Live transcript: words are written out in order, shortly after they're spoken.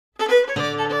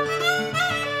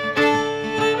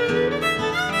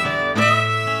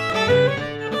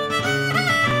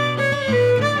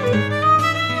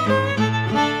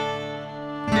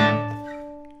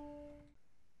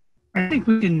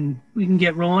think we can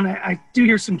get rolling. I do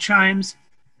hear some chimes.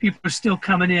 People are still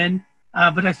coming in,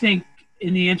 but I think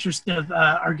in the interest of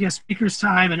our guest speakers'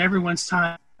 time and everyone's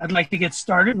time, I'd like to get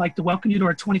started. I'd like to welcome you to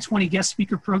our 2020 guest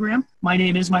speaker program. My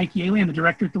name is Mike Yaley. I'm the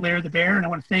director at the Lair, the Bear, and I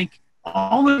want to thank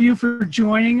all of you for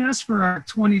joining us for our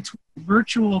 2020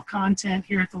 virtual content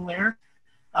here at the Lair.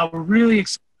 We're really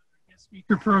excited about our guest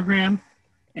speaker program,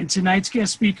 and tonight's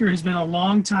guest speaker has been a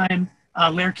long-time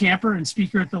Lair camper and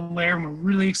speaker at the Lair, and we're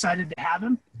really excited to have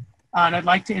him. And I'd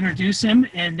like to introduce him,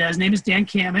 and his name is Dan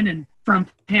Kammen, and from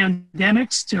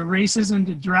pandemics to racism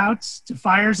to droughts to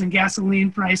fires and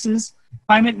gasoline prices,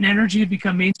 climate and energy have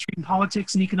become mainstream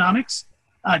politics and economics.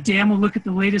 Dan will look at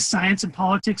the latest science and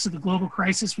politics of the global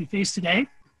crisis we face today.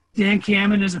 Dan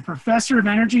Kammen is a professor of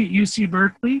energy at UC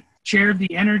Berkeley, chair of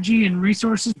the Energy and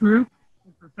Resources Group,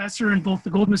 and professor in both the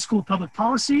Goldman School of Public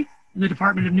Policy and the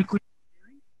Department of Nuclear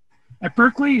Engineering. At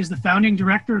Berkeley, he is the founding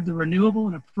director of the Renewable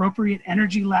and Appropriate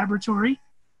Energy Laboratory,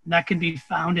 and that can be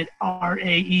found at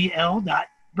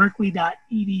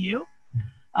rael.berkeley.edu.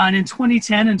 And in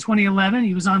 2010 and 2011,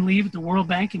 he was on leave at the World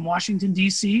Bank in Washington,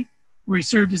 D.C., where he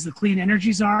served as the Clean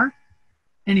Energy Czar,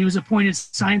 and he was appointed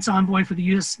science envoy for the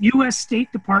U.S.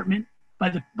 State Department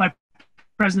by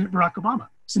President Barack Obama.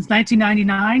 Since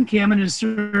 1999, Kammen has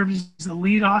served as the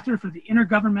lead author for the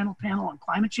Intergovernmental Panel on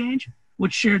Climate Change,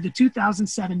 which shared the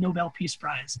 2007 Nobel Peace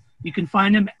Prize. You can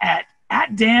find him at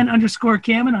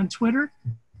Dan_Kammen on Twitter,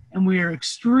 and we are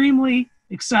extremely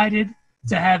excited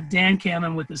to have Dan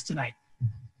Kammen with us tonight.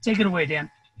 Take it away,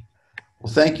 Dan.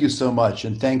 Well, thank you so much,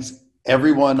 and thanks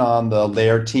everyone on the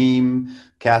Lair team,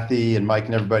 Kathy and Mike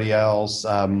and everybody else,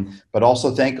 but also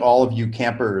thank all of you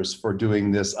campers for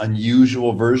doing this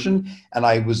unusual version. And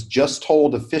I was just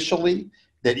told officially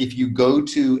that if you go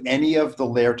to any of the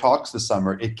Lair talks this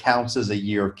summer, it counts as a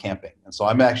year of camping. And so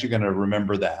I'm actually going to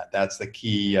remember that. That's the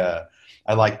key.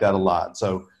 I like that a lot.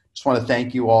 So just want to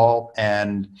thank you all.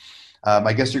 And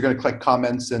I guess you're going to collect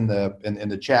comments in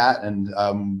the chat, and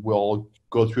we'll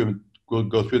go through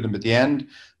them at the end.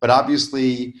 But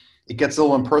obviously, it gets a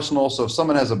little impersonal. So if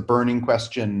someone has a burning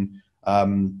question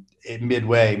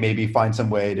midway, maybe find some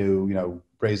way to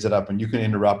raise it up, and you can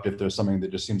interrupt if there's something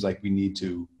that just seems like we need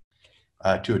to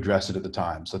address it at the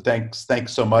time. So thanks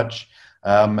so much.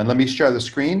 And let me share the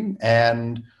screen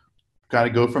and kind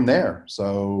of go from there.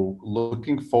 So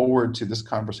looking forward to this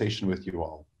conversation with you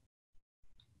all.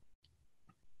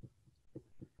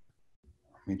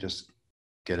 Let me just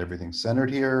get everything centered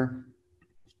here.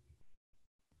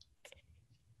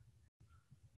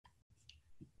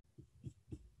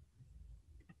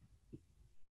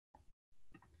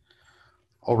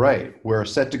 All right, we're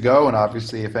set to go, and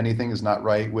obviously if anything is not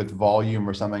right with volume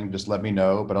or something, just let me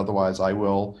know, but otherwise I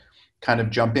will kind of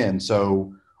jump in.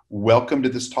 So welcome to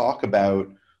this talk about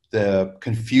the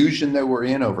confusion that we're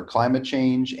in over climate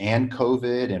change and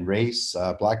COVID and race,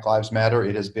 Black Lives Matter.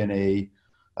 It has been a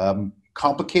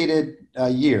complicated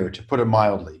year, to put it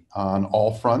mildly, on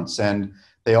all fronts, and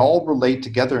they all relate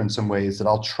together in some ways that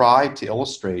I'll try to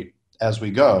illustrate as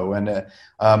we go. And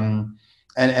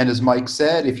as Mike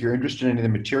said, if you're interested in any of the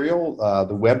material,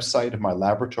 the website of my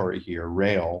laboratory here,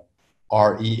 Rael,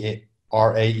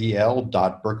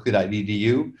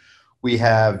 rael.berkeley.edu, we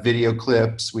have video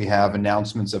clips, we have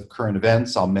announcements of current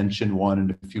events. I'll mention one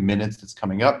in a few minutes that's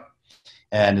coming up.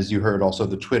 And as you heard, also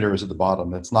the Twitter is at the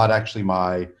bottom. That's not actually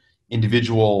my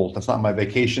individual, that's not my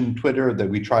vacation Twitter, that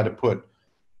we try to put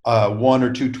 1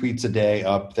 or 2 tweets a day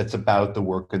up that's about the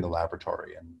work in the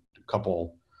laboratory. And a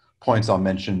couple points I'll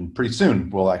mention pretty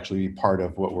soon will actually be part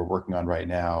of what we're working on right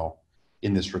now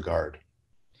in this regard.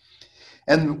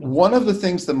 And one of the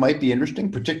things that might be interesting,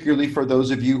 particularly for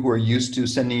those of you who are used to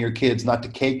sending your kids not to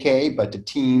KK, but to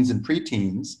teens and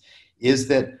preteens, is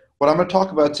that what I'm going to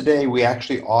talk about today, we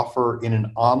actually offer in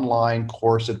an online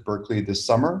course at Berkeley this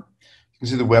summer. You can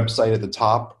see the website at the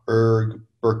top,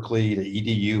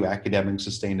 berkeley.edu, Academic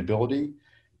Sustainability.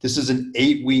 This is an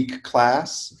 8-week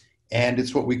class, and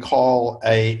it's what we call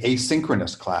a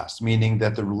asynchronous class, meaning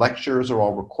that the lectures are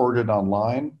all recorded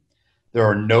online. There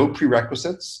are no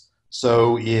prerequisites.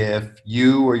 So if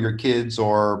you or your kids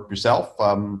or yourself,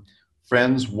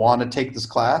 friends want to take this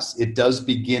class, it does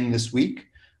begin this week,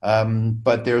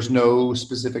 but there's no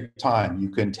specific time. You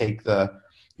can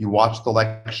you watch the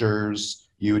lectures,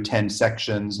 you attend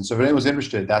sections. And so if anyone's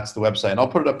interested, that's the website. And I'll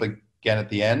put it up again at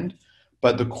the end.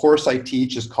 But the course I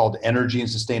teach is called Energy and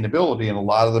Sustainability, and a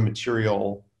lot of the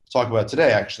material I'll talk about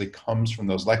today actually comes from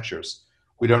those lectures.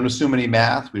 We don't assume any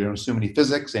math, we don't assume any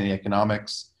physics, any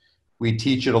economics. We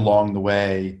teach it along the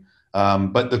way,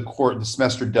 but the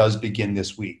semester does begin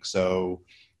this week. So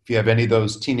if you have any of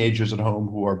those teenagers at home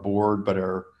who are bored but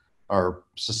are are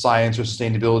science or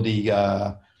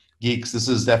sustainability geeks, this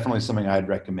is definitely something I'd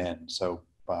recommend. So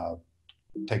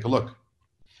take a look.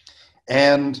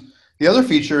 And the other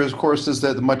feature, of course, is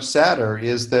that the much sadder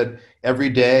is that every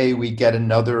day we get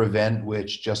another event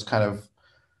which just kind of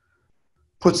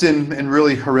puts in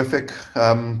really horrific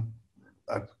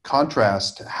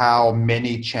contrast how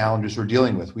many challenges we're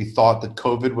dealing with. We thought that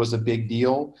COVID was a big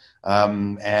deal,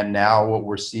 and now what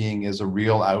we're seeing is a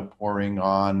real outpouring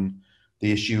on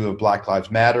the issue of Black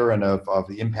Lives Matter and of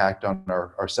the impact on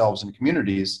ourselves and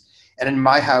communities. And in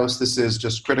my house, this is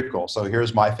just critical. So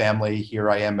here's my family. Here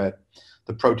I am at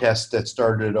the protest that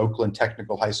started at Oakland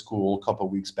Technical High School a couple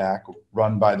of weeks back,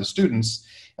 run by the students.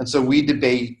 And so we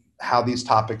debate how these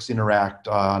topics interact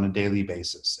on a daily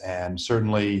basis. And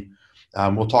certainly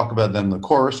we'll talk about them in the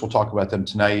course, we'll talk about them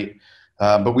tonight.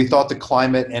 But we thought the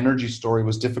climate energy story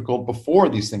was difficult before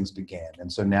these things began.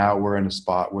 And so now we're in a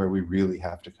spot where we really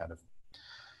have to kind of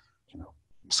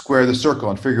square the circle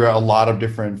and figure out a lot of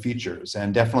different features.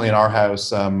 And definitely in our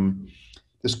house,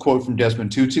 this quote from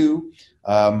Desmond Tutu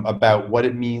about what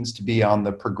it means to be on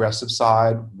the progressive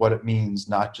side, what it means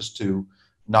not just to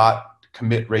not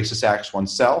commit racist acts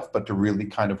oneself, but to really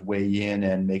kind of weigh in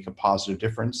and make a positive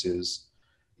difference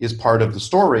is part of the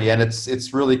story. And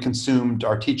it's really consumed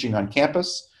our teaching on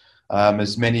campus.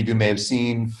 As many of you may have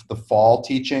seen, the fall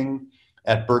teaching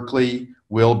at Berkeley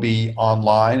will be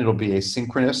online. It'll be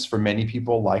asynchronous for many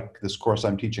people, like this course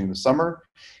I'm teaching this summer.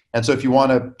 And so if you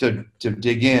want to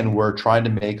dig in, we're trying to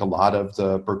make a lot of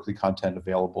the Berkeley content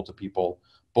available to people,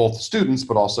 both students,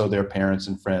 but also their parents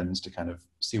and friends, to kind of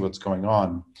see what's going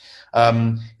on.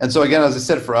 And so again, as I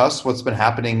said, for us, what's been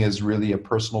happening is really a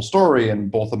personal story.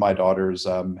 And both of my daughters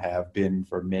have been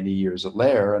for many years at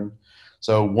Lair. And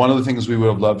so one of the things we would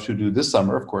have loved to do this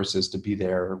summer, of course, is to be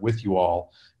there with you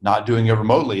all, not doing it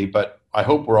remotely, but I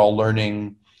hope we're all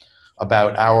learning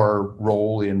about our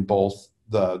role in both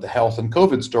the health and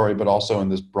COVID story, but also in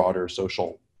this broader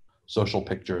social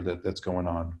picture that's going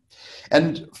on.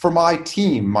 And for my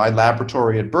team, my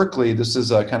laboratory at Berkeley, this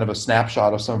is a kind of a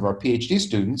snapshot of some of our PhD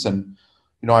students. And,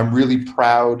 I'm really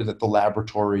proud that the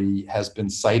laboratory has been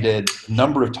cited a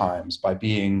number of times by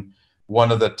being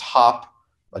one of the top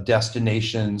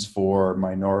destinations for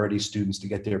minority students to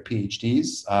get their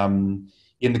PhDs.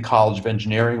 In the College of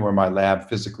Engineering, where my lab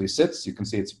physically sits, you can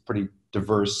see it's a pretty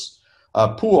diverse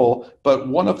pool. But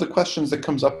one of the questions that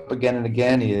comes up again and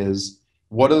again is,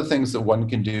 what are the things that one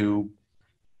can do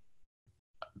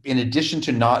in addition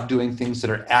to not doing things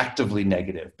that are actively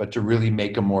negative, but to really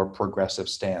make a more progressive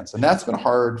stance? And that's been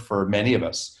hard for many of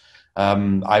us.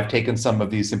 I've taken some of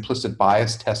these implicit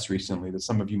bias tests recently that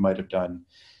some of you might have done.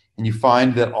 And you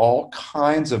find that all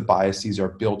kinds of biases are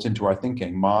built into our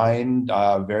thinking, mine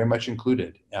very much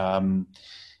included.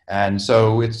 And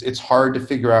so it's hard to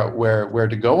figure out where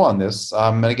to go on this.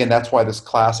 And again, that's why this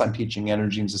class I'm teaching,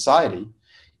 Energy and Society,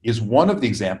 is one of the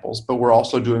examples, but we're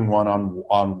also doing one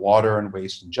on water and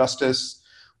waste and justice,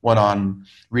 one on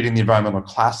reading the environmental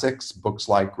classics, books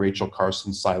like Rachel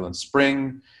Carson's Silent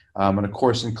Spring, and a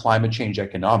course in climate change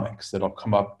economics that'll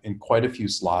come up in quite a few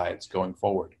slides going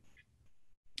forward.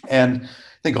 And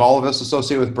I think all of us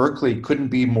associated with Berkeley couldn't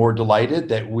be more delighted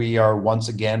that we are once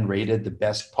again rated the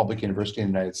best public university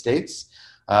in the United States.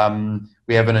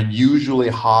 We have an unusually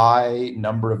high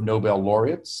number of Nobel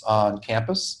laureates on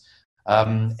campus,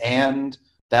 and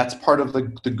that's part of the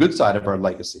good side of our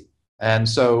legacy. And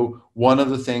so one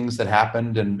of the things that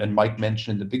happened, and Mike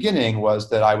mentioned in the beginning, was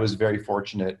that I was very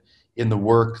fortunate in the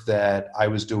work that I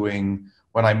was doing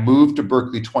when I moved to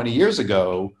Berkeley 20 years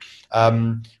ago.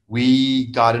 We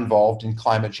got involved in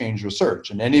climate change research.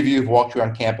 And any of you who've walked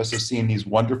around campus have seen these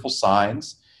wonderful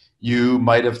signs. You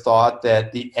might have thought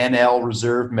that the NL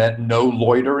reserve meant no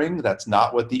loitering. That's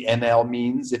not what the NL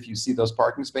means if you see those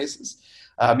parking spaces.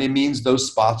 It means those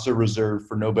spots are reserved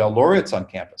for Nobel laureates on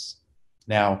campus.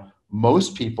 Now,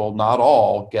 most people, not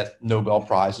all, get Nobel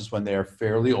Prizes when they're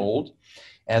fairly old.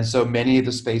 And so many of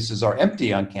the spaces are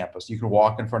empty on campus. You can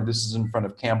walk in front of, this is in front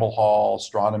of Campbell Hall,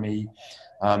 astronomy.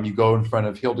 You go in front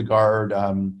of Hildegard,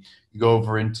 you go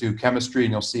over into chemistry,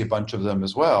 and you'll see a bunch of them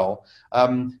as well.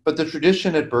 But the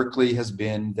tradition at Berkeley has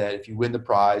been that if you win the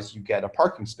prize, you get a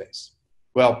parking space.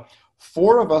 Well,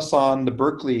 4 of us on the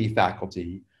Berkeley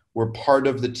faculty were part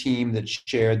of the team that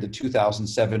shared the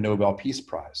 2007 Nobel Peace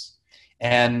Prize.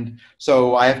 And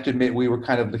so I have to admit, we were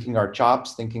kind of licking our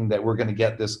chops, thinking that we're going to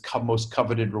get this most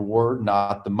coveted reward,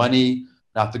 not the money,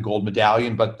 not the gold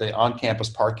medallion, but the on-campus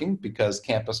parking, because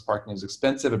campus parking is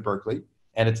expensive at Berkeley,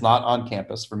 and it's not on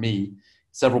campus for me,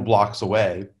 several blocks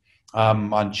away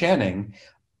on Channing.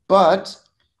 But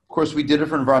of course, we did it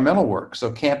for environmental work.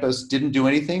 So campus didn't do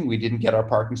anything. We didn't get our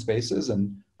parking spaces.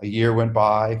 And A year went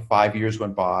by, 5 years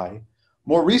went by.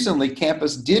 More recently,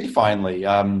 campus did finally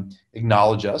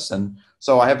acknowledge us. And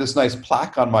so I have this nice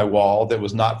plaque on my wall that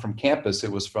was not from campus,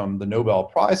 it was from the Nobel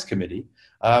Prize Committee.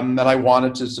 And I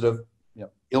wanted to sort of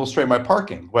illustrate my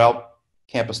parking. Well,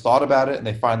 campus thought about it and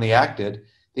they finally acted.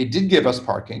 They did give us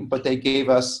parking, but they gave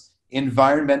us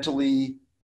environmentally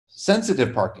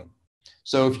sensitive parking.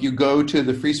 So if you go to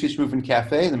the Free Speech Movement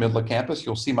Cafe in the middle of campus,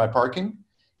 you'll see my parking.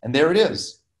 And there it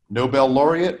is, Nobel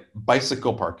laureate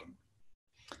bicycle parking.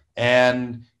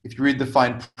 And if you read the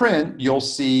fine print, you'll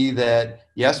see that,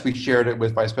 yes, we shared it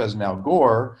with Vice President Al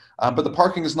Gore, but the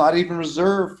parking is not even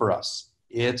reserved for us.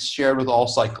 It's shared with all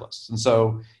cyclists. And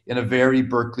so in a very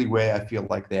Berkeley way, I feel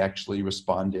like they actually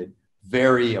responded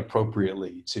very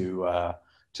appropriately to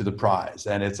the prize.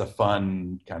 And it's a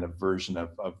fun kind of version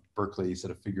of Berkeley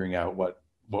sort of figuring out what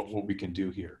we can do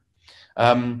here.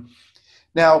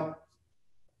 Now,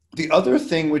 the other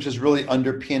thing which has really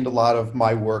underpinned a lot of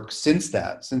my work since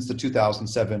the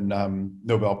 2007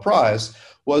 Nobel Prize,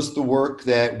 was the work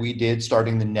that we did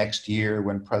starting the next year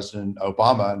when President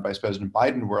Obama and Vice President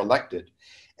Biden were elected.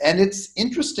 And it's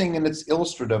interesting and it's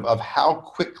illustrative of how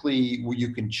quickly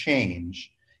you can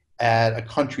change at a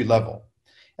country level.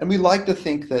 And we like to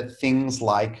think that things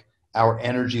like our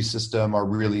energy system are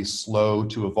really slow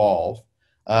to evolve.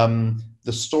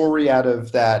 The story out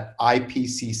of that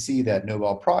IPCC, that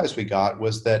Nobel Prize we got,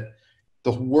 was that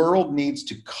the world needs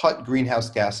to cut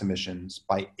greenhouse gas emissions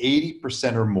by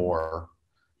 80% or more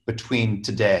between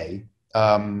today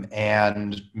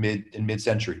and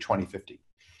mid-century, 2050.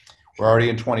 We're already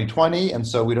in 2020, and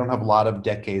so we don't have a lot of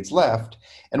decades left.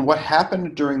 And what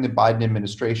happened during the Biden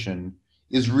administration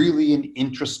is really an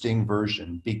interesting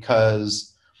version,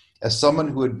 because as someone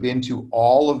who had been to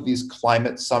all of these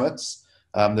climate summits,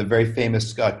 the very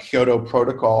famous Kyoto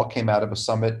Protocol came out of a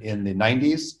summit in the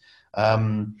 90s.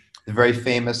 The very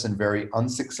famous and very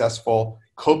unsuccessful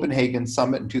Copenhagen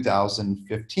Summit in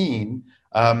 2015,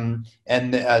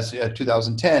 and as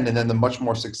 2010, and then the much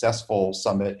more successful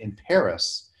summit in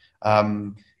Paris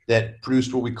that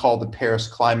produced what we call the Paris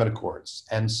Climate Accords.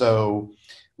 And so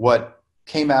what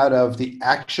came out of the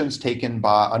actions taken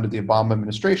under the Obama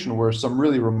administration were some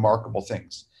really remarkable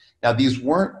things. Now, these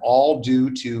weren't all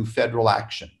due to federal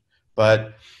action,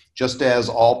 but just as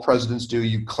all presidents do,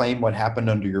 you claim what happened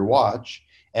under your watch.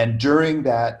 And during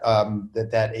that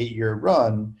 8-year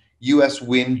run, U.S.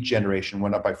 wind generation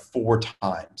went up by 4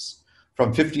 times,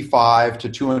 from 55 to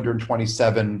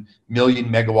 227 million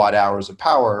megawatt hours of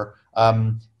power.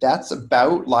 That's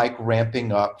about like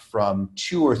ramping up from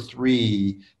 2 or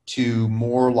 3 to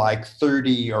more like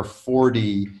 30 or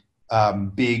 40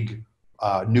 big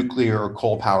nuclear or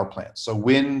coal power plants. So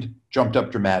wind jumped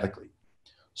up dramatically.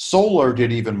 Solar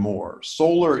did even more.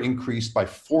 Solar increased by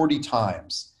 40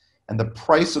 times, and the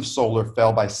price of solar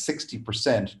fell by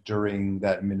 60% during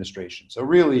that administration. So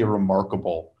really a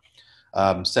remarkable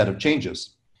set of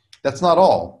changes. That's not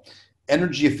all.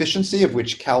 Energy efficiency, of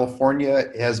which California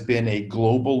has been a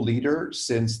global leader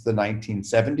since the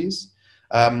 1970s,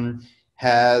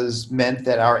 has meant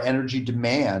that our energy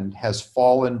demand has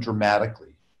fallen dramatically.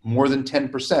 More than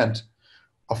 10%,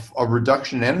 a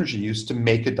reduction in energy use to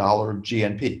make $1 of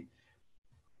GNP.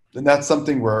 And that's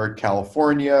something where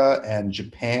California and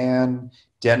Japan,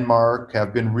 Denmark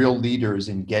have been real leaders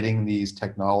in getting these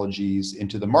technologies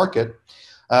into the market.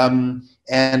 And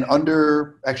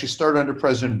actually started under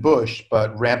President Bush,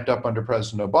 but ramped up under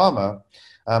President Obama,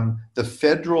 the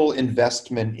federal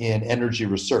investment in energy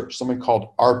research, something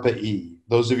called ARPA-E.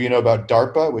 Those of you know about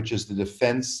DARPA, which is the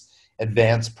Defense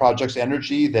Advanced Projects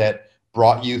Energy, that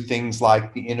brought you things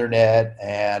like the internet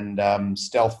and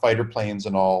stealth fighter planes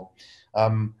and all.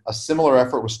 A similar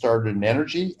effort was started in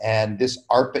energy, and this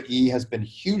ARPA-E has been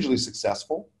hugely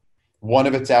successful. One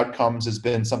of its outcomes has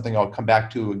been something I'll come back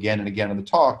to again and again in the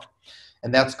talk,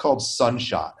 and that's called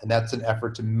Sunshot. And that's an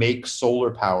effort to make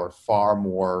solar power far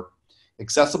more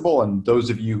accessible. And those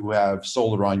of you who have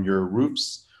solar on your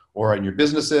roofs or on your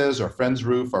businesses or friend's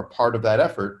roof are part of that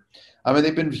effort.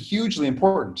 They've been hugely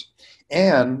important.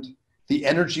 And the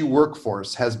energy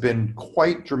workforce has been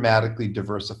quite dramatically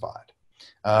diversified.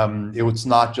 It was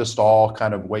not just all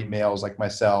kind of white males like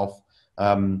myself,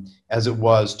 as it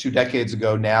was 2 decades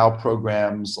ago. Now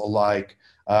programs like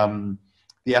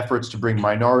the efforts to bring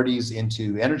minorities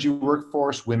into energy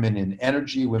workforce, women in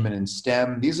energy, women in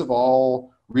STEM, these have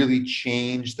all really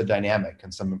changed the dynamic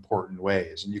in some important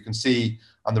ways. And you can see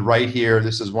on the right here,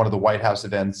 this is one of the White House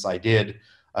events I did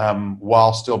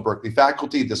while still Berkeley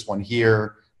faculty. This one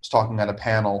here was talking on a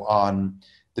panel on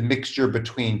the mixture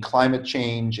between climate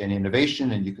change and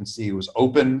innovation, and you can see it was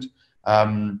opened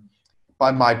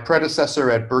by my predecessor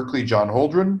at Berkeley, John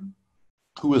Holdren.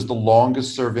 who was the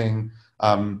longest serving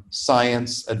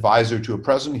science advisor to a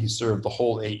president. He served the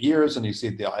whole 8 years, and you see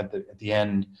at the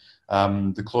end,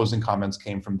 the closing comments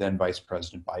came from then Vice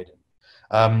President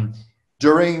Biden.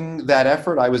 During that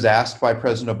effort, I was asked by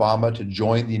President Obama to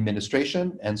join the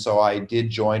administration, and so I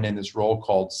did join in this role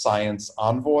called Science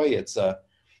Envoy. It's a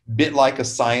bit like a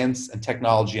science and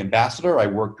technology ambassador. I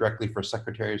work directly for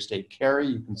Secretary of State Kerry,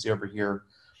 you can see over here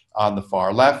on the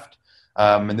far left.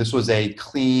 And this was a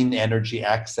clean energy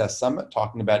access summit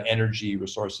talking about energy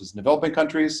resources in developing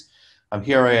countries.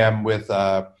 Here I am with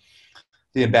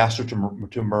the ambassador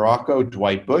to Morocco,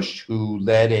 Dwight Bush, who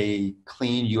led a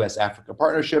clean US-Africa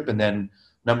partnership, and then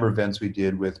a number of events we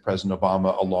did with President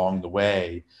Obama along the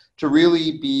way to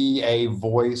really be a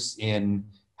voice in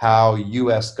how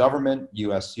US government,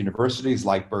 US universities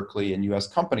like Berkeley, and US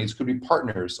companies could be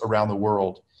partners around the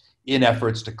world in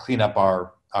efforts to clean up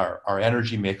our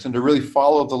energy mix and to really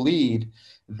follow the lead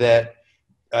that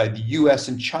the US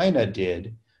and China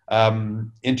did.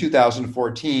 In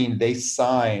 2014, they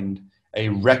signed a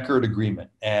record agreement,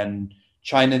 and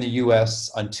China and the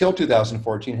US until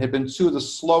 2014 had been two of the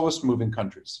slowest moving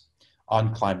countries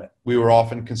on climate. We were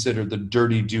often considered the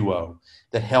dirty duo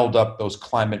that held up those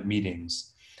climate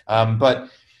meetings. But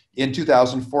in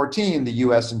 2014, the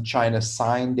US and China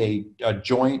signed a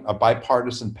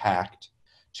bipartisan pact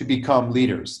to become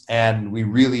leaders, and we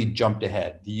really jumped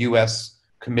ahead. The US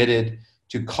committed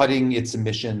to cutting its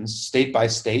emissions state by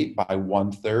state by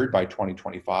 1/3 by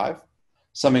 2025.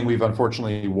 Something we've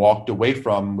unfortunately walked away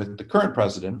from with the current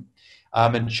president.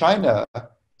 And China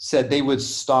said they would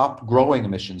stop growing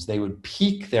emissions. They would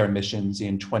peak their emissions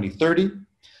in 2030.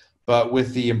 But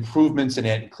with the improvements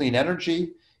in clean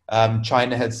energy,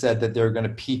 China had said that they're going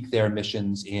to peak their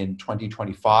emissions in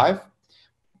 2025.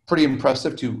 Pretty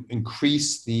impressive to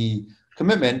increase the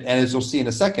commitment. And as you'll see in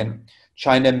a second,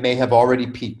 China may have already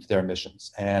peaked their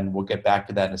emissions. And we'll get back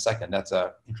to that in a second. That's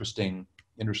an interesting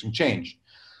change.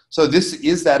 So this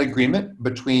is that agreement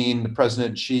between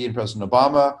President Xi and President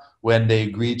Obama when they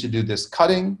agreed to do this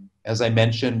cutting. As I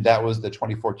mentioned, that was the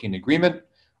 2014 agreement.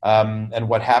 And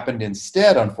what happened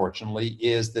instead, unfortunately,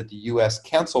 is that the US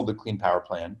canceled the Clean Power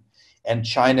Plan, and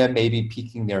China may be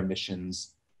peaking their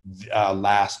emissions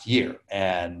last year.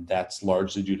 And that's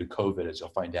largely due to COVID, as you'll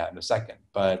find out in a second.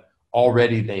 But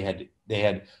already they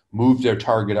had moved their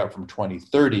target up from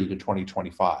 2030 to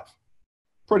 2025.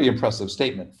 Pretty impressive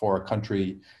statement for a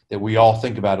country that we all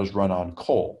think about as run on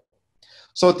coal.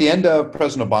 So at the end of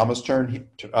President Obama's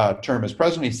term as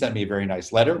president, he sent me a very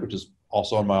nice letter, which is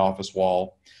also on my office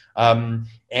wall.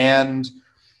 And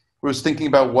was thinking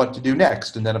about what to do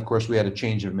next. And then, of course, we had a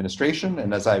change of administration.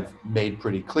 And as I've made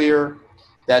pretty clear,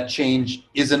 that change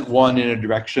isn't one in a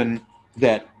direction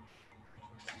that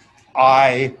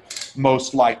I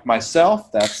most like myself.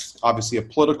 That's obviously a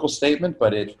political statement,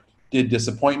 but it did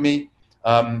disappoint me.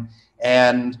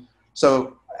 And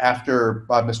so after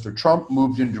Mr. Trump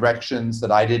moved in directions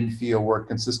that I didn't feel were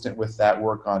consistent with that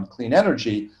work on clean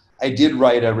energy, I did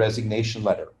write a resignation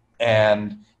letter.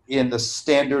 And in the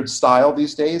standard style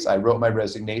these days, I wrote my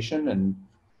resignation, and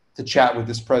to chat with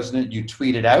this president, you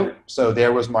tweet it out. So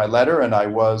there was my letter, and I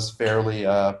was fairly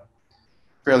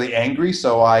angry.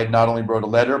 So I not only wrote a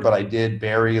letter, but I did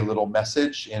bury a little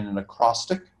message in an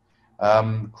acrostic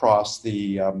across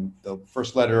the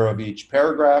first letter of each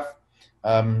paragraph,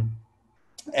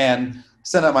 and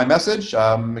sent out my message.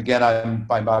 Again,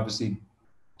 I'm obviously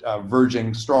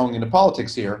verging strong into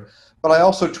politics here, but I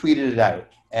also tweeted it out.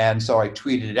 And so I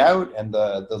tweeted it out, and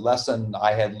the lesson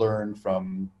I had learned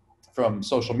from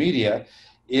social media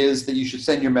is that you should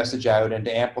send your message out, and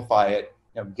to amplify it,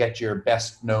 get your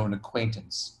best known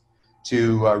acquaintance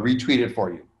to retweet it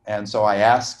for you. And so I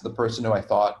asked the person who I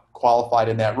thought qualified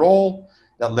in that role.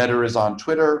 That letter is on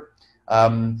Twitter.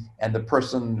 And the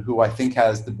person who I think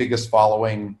has the biggest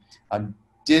following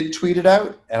did tweet it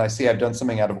out. And I see I've done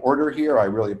something out of order here. I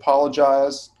really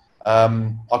apologize.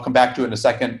 I'll come back to it in a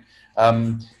second.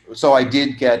 So I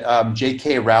did get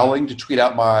J.K. Rowling to tweet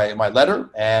out my letter,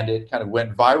 and it kind of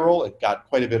went viral. It got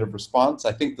quite a bit of response.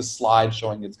 I think the slide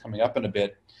showing it's coming up in a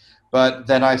bit. But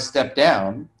then I stepped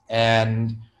down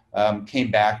and came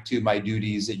back to my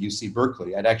duties at UC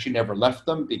Berkeley. I'd actually never left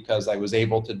them because I was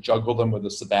able to juggle them with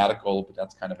a sabbatical, but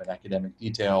that's kind of an academic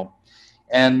detail.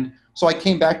 And so I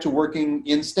came back to working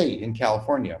in state in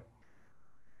California.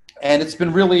 And it's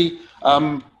been really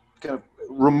kind of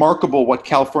remarkable what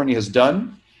California has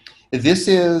done. This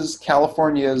is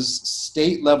California's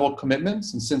state level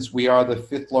commitments. And since we are the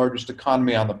 5th largest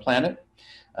economy on the planet,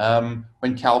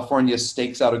 when California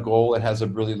stakes out a goal, it has a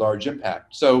really large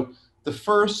impact. So the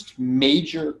first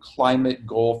major climate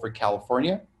goal for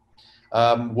California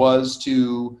was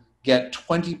to get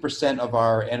 20% of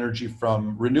our energy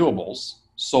from renewables,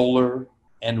 solar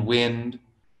and wind,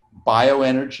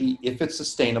 bioenergy, if it's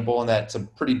sustainable, and that's a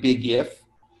pretty big if.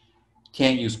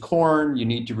 Can't use corn. You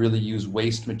need to really use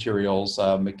waste materials.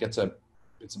 It's a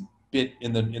bit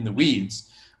in the weeds.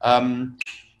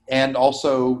 And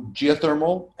also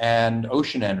geothermal and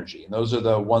ocean energy. And those are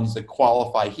the ones that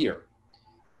qualify here.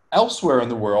 Elsewhere in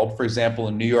the world, for example,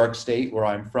 in New York State, where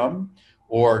I'm from,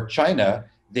 or China,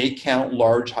 they count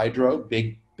large hydro,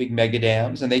 big mega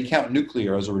dams, and they count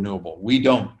nuclear as a renewable. We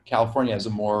don't. California has a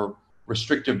more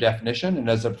restrictive definition. And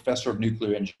as a professor of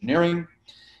nuclear engineering,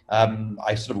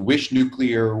 I sort of wish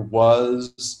nuclear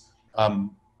was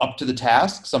up to the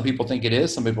task. Some people think it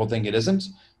is, some people think it isn't.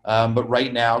 But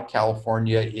right now,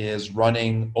 California is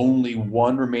running only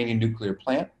one remaining nuclear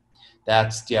plant.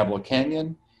 That's Diablo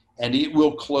Canyon. And it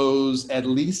will close at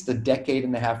least a decade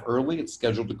and a half early. It's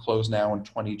scheduled to close now in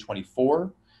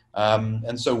 2024.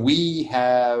 And so we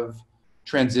have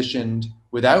transitioned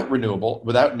without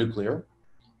nuclear.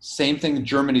 Same thing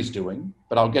Germany's doing,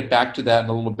 but I'll get back to that in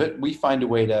a little bit. We find a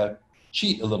way to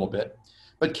cheat a little bit.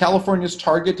 But California's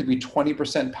target to be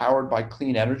 20% powered by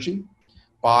clean energy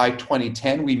by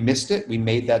 2010, we missed it. We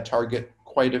made that target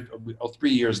 3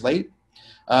 years late.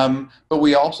 But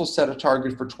we also set a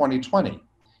target for 2020.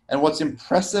 And what's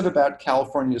impressive about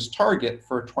California's target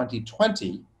for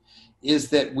 2020 is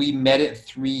that we met it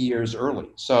 3 years early.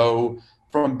 So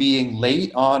from being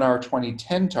late on our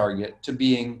 2010 target to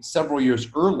being several years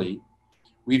early,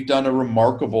 we've done a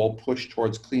remarkable push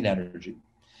towards clean energy.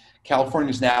 California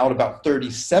is now at about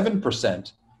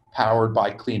 37% powered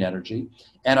by clean energy.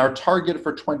 And our target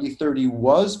for 2030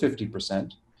 was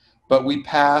 50%, but we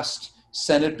passed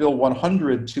Senate Bill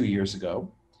 100 2 years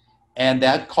ago. And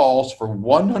that calls for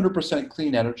 100%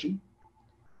 clean energy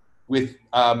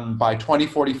by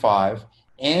 2045,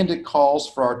 and it calls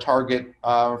for our target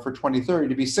for 2030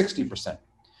 to be 60%.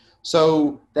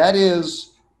 So that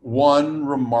is one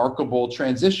remarkable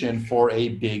transition for a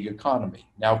big economy.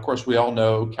 Now, of course, we all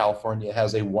know California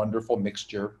has a wonderful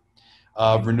mixture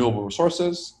of renewable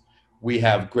resources. We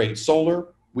have great solar.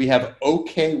 We have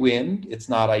okay wind. It's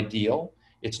not ideal.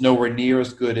 It's nowhere near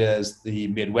as good as the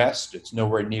Midwest. It's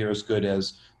nowhere near as good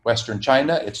as Western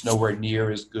China. It's nowhere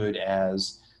near as good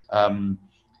as the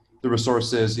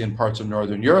resources in parts of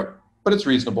Northern Europe, but it's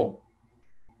reasonable.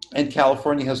 And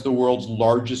California has the world's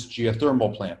largest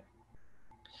geothermal plant,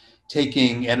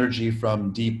 taking energy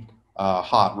from deep,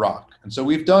 hot rock. And so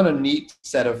we've done a neat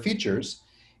set of features.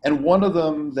 And one of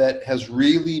them that has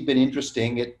really been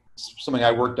interesting, it's something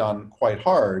I worked on quite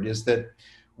hard, is that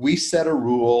we set a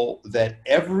rule that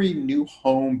every new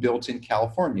home built in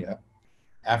California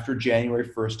after January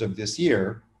 1st of this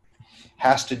year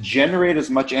has to generate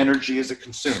as much energy as it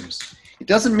consumes. It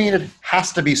doesn't mean it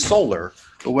has to be solar,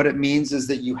 but what it means is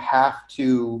that you have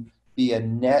to be a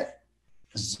net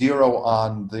zero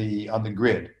on the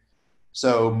grid.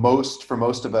 So for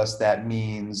most of us, that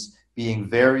means being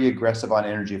very aggressive on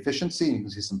energy efficiency. You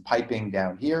can see some piping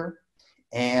down here.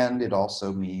 And it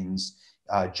also means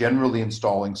generally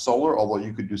installing solar, although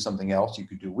you could do something else, you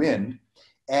could do wind,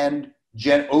 and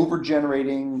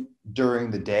over-generating during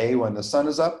the day when the sun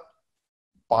is up,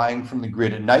 buying from the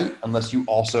grid at night, unless you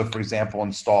also, for example,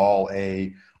 install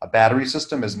a battery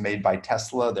system as made by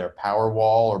Tesla, their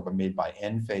Powerwall, or made by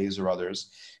Enphase or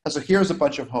others. And so here's a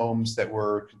bunch of homes that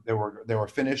were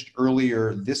finished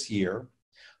earlier this year.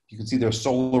 You can see there's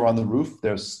solar on the roof.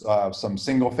 There's some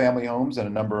single-family homes and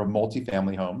a number of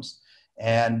multi-family homes.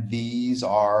 And these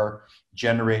are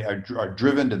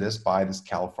driven to this by this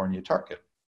California target.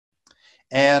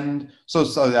 And so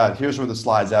here's where the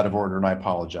slide's out of order, and I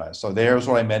apologize. So there's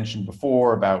what I mentioned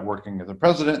before about working with the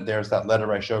president. There's that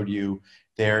letter I showed you.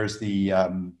 There's the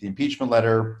impeachment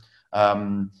letter.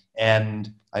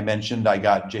 And I mentioned I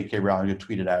got J.K. Rowling to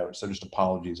tweet it out. So just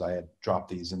apologies. I had dropped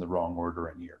these in the wrong order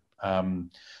in here.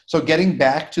 So getting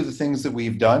back to the things that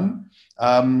we've done,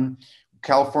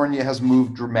 California has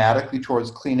moved dramatically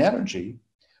towards clean energy.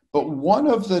 But one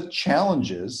of the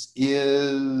challenges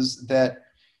is that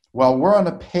while we're on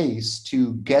a pace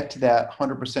to get to that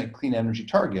 100% clean energy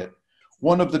target,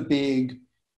 one of the big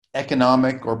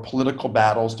economic or political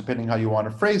battles, depending how you want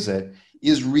to phrase it,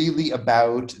 is really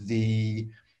about the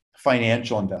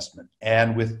financial investment.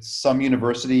 And with some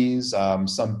universities,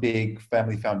 some big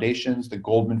family foundations, the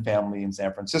Goldman family in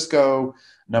San Francisco,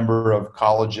 a number of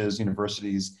colleges,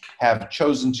 universities have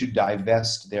chosen to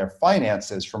divest their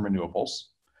finances from renewables.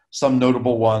 Some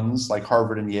notable ones like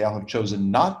Harvard and Yale have chosen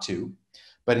not to.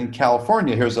 But in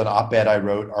California, here's an op-ed I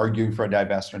wrote arguing for a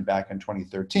divestment back in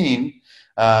 2013.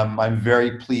 I'm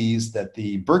very pleased that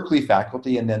the Berkeley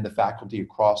faculty and then the faculty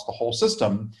across the whole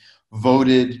system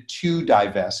voted to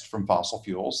divest from fossil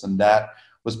fuels, and that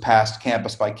was passed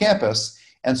campus by campus.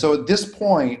 And so at this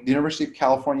point, the University of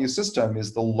California system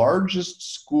is the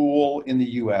largest school in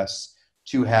the US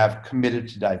to have committed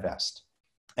to divest.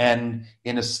 And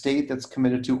in a state that's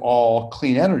committed to all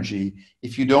clean energy,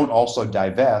 if you don't also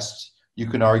divest, you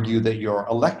can argue that your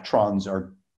electrons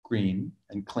are green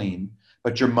and clean,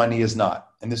 but your money is not.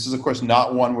 And this is, of course,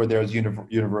 not one where there's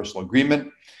universal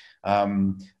agreement.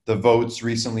 The votes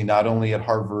recently, not only at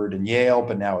Harvard and Yale,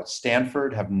 but now at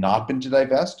Stanford, have not been to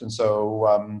divest. And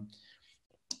so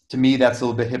to me, that's a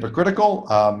little bit hypocritical,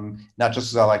 not just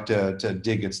because I like to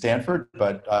dig at Stanford,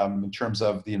 but in terms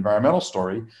of the environmental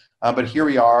story. But here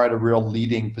we are at a real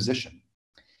leading position.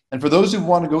 And for those who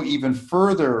want to go even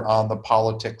further on the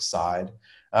politics side,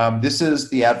 this is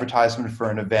the advertisement for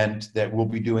an event that we'll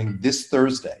be doing this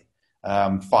Thursday,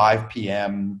 5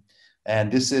 p.m.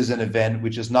 And this is an event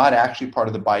which is not actually part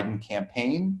of the Biden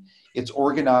campaign. It's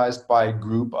organized by a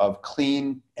group of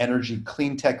clean energy,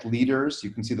 clean tech leaders.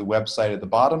 You can see the website at the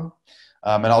bottom,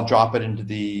 and I'll drop it into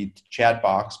the chat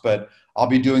box. But I'll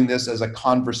be doing this as a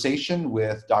conversation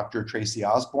with Dr. Tracy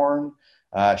Osborne.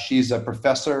 She's a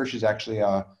professor. She's actually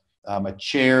a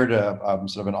chaired,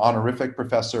 sort of an honorific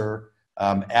professor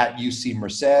at UC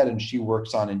Merced, and she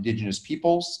works on indigenous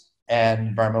peoples and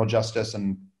environmental justice.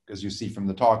 And as you see from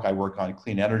the talk, I work on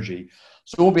clean energy.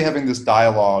 So we'll be having this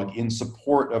dialogue in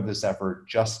support of this effort,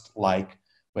 just like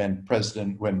when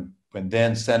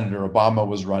then Senator Obama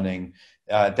was running.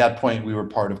 At that point, we were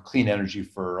part of Clean Energy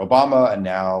for Obama, and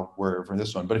now we're for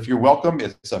this one. But if you're welcome,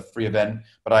 it's a free event.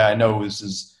 But I know this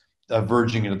is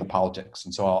verging into the politics,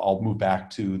 and so I'll move back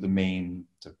to the main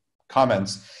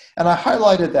comments. And I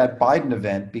highlighted that Biden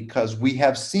event because we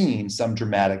have seen some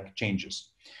dramatic changes.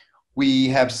 We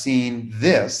have seen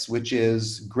this, which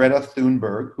is Greta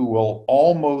Thunberg, who will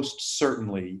almost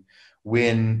certainly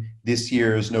win this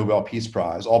year's Nobel Peace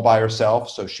Prize all by herself.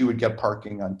 So she would get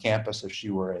parking on campus if she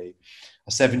were a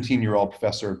 17-year-old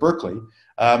professor at Berkeley.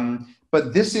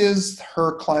 But this is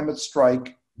her climate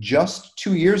strike just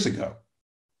 2 years ago.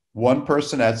 One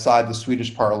person outside the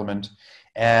Swedish parliament,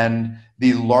 and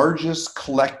the largest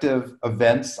collective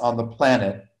events on the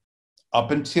planet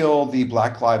up until the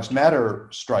Black Lives Matter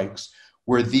strikes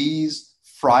were these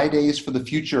Fridays for the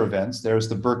Future events. There's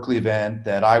the Berkeley event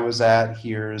that I was at.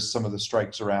 Here's some of the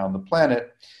strikes around the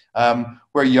planet,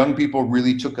 where young people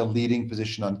really took a leading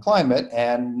position on climate,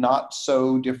 and not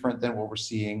so different than what we're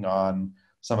seeing on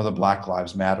some of the Black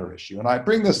Lives Matter issue. And I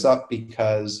bring this up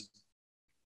because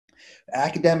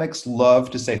academics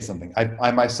love to say something.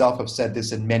 I myself have said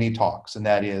this in many talks, and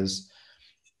that is,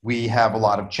 we have a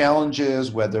lot of challenges,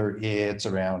 whether it's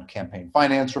around campaign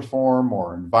finance reform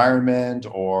or environment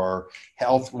or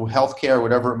healthcare,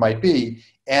 whatever it might be.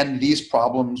 And these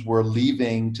problems we're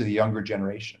leaving to the younger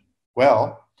generation.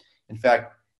 Well, in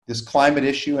fact, this climate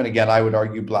issue, and again, I would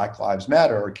argue Black Lives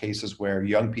Matter, are cases where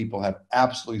young people have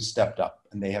absolutely stepped up,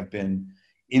 and they have been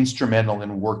instrumental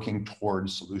in working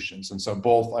towards solutions. And so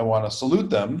both, I want to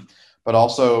salute them, but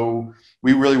also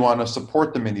we really want to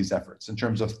support them in these efforts in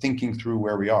terms of thinking through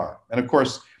where we are. And of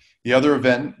course, the other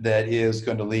event that is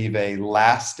going to leave a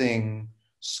lasting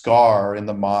scar in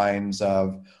the minds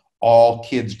of all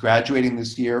kids graduating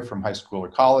this year from high school or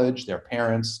college, their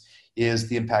parents, is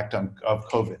the impact of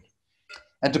COVID.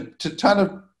 And to kind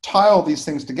of tie all these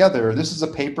things together, this is a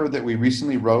paper that we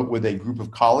recently wrote with a group of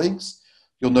colleagues.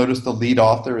 You'll notice the lead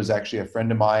author is actually a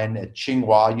friend of mine at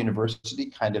Tsinghua University,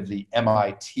 kind of the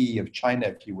MIT of China,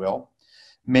 if you will.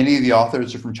 Many of the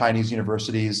authors are from Chinese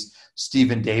universities.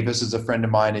 Stephen Davis is a friend of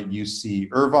mine at UC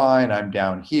Irvine. I'm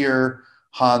down here.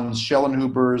 Hans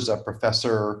Schellenhuber is a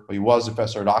professor, well, he was a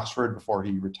professor at Oxford before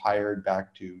he retired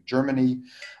back to Germany.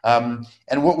 And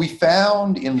what we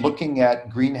found in looking at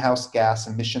greenhouse gas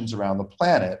emissions around the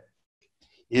planet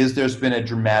is there's been a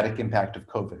dramatic impact of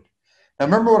COVID. Now,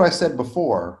 remember what I said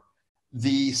before,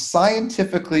 the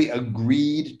scientifically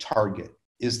agreed target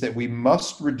is that we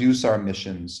must reduce our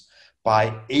emissions by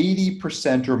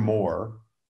 80% or more.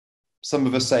 Some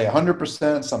of us say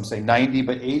 100%, some say 90,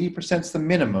 but 80% is the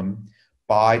minimum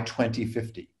by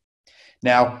 2050.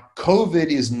 Now, COVID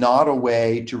is not a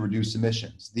way to reduce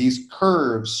emissions. These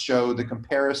curves show the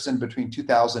comparison between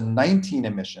 2019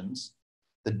 emissions,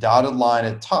 the dotted line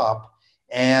at top,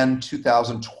 and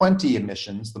 2020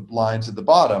 emissions, the lines at the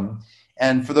bottom.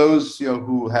 And for those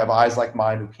who have eyes like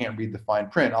mine who can't read the fine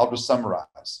print, I'll just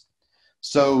summarize.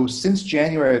 So since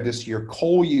January of this year,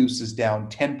 coal use is down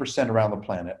 10% around the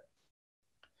planet.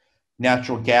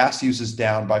 Natural gas use is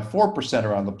down by 4%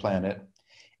 around the planet.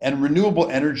 And renewable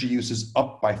energy use is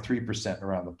up by 3%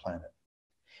 around the planet.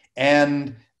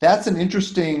 And that's an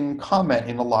interesting comment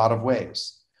in a lot of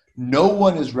ways. no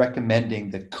one is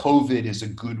recommending that COVID is a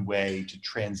good way to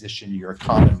transition your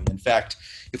economy. In fact,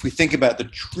 if we think about the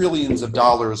trillions of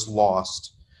dollars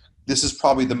lost, this is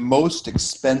probably the most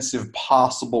expensive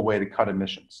possible way to cut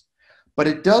emissions. But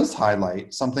it does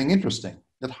highlight something interesting.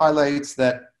 It highlights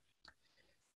that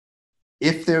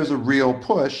if there's a real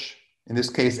push, in this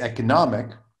case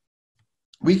economic,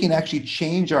 we can actually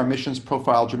change our emissions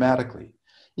profile dramatically.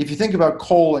 If you think about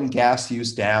coal and gas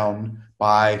use down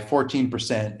by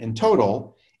 14% in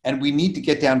total, and we need to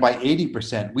get down by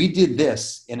 80%, we did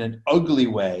this in an ugly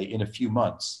way in a few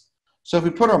months. So if we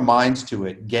put our minds to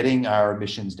it, getting our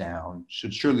emissions down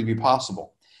should surely be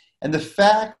possible. And the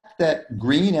fact that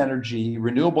green energy,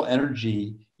 renewable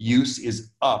energy use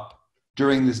is up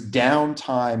during this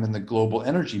downtime in the global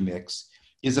energy mix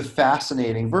is a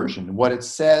fascinating version. What it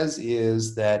says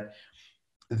is that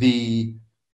the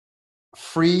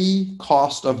free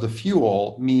cost of the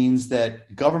fuel means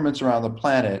that governments around the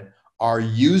planet are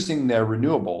using their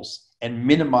renewables and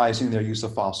minimizing their use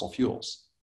of fossil fuels.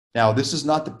 Now, this is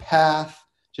not the path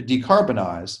to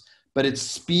decarbonize, but it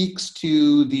speaks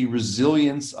to the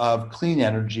resilience of clean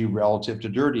energy relative to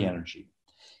dirty energy.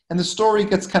 And the story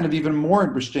gets kind of even more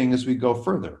interesting as we go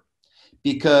further,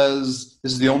 because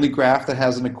this is the only graph that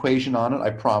has an equation on it, I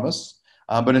promise.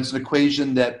 But it's an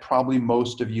equation that probably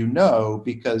most of you know,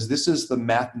 because this is the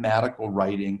mathematical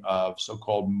writing of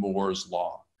so-called Moore's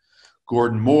law.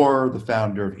 Gordon Moore, the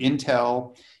founder of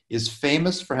Intel, is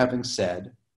famous for having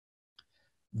said,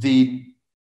 the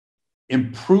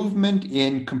improvement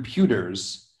in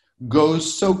computers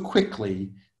goes so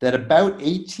quickly that about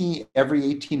every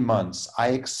 18 months, I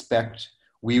expect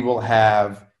we will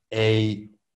have a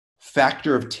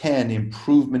factor of 10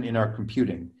 improvement in our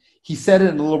computing. He said it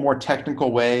in a little more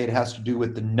technical way. It has to do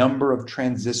with the number of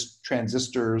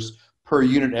transistors per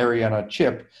unit area on a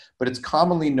chip, but it's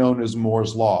commonly known as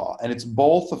Moore's law. And it's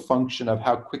both a function of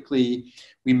how quickly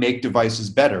we make devices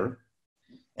better,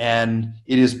 and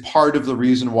it is part of the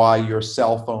reason why your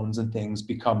cell phones and things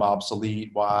become obsolete,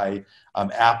 why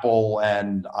Apple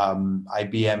and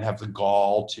IBM have the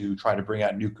gall to try to bring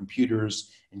out new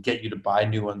computers and get you to buy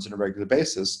new ones on a regular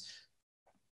basis.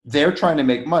 They're trying to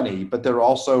make money, but they're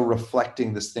also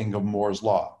reflecting this thing of Moore's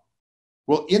law.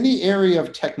 Well, in the area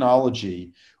of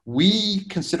technology, we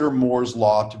consider Moore's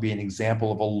law to be an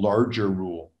example of a larger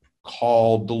rule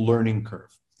called the learning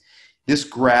curve. This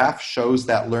graph shows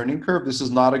that learning curve. This is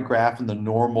not a graph in the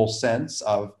normal sense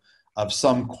of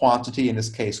some quantity, in this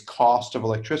case, cost of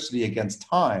electricity against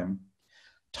time.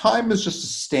 Time is just a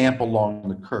stamp along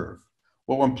the curve.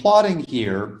 What I'm plotting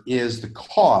here is the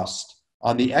cost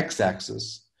on the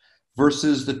x-axis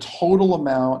versus the total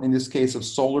amount, in this case, of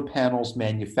solar panels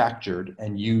manufactured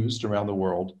and used around the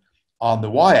world on the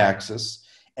y-axis.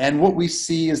 And what we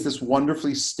see is this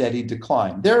wonderfully steady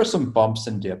decline. There are some bumps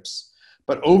and dips,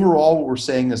 but overall what we're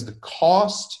saying is the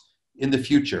cost in the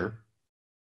future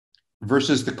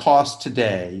versus the cost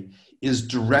today is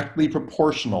directly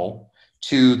proportional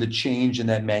to the change in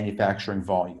that manufacturing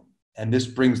volume. And this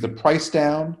brings the price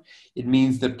down. It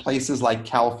means that places like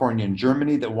California and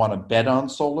Germany that want to bet on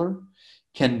solar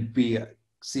can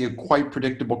see a quite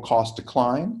predictable cost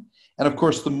decline. And of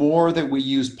course, the more that we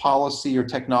use policy or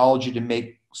technology to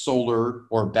make solar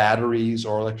or batteries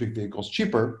or electric vehicles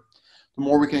cheaper, the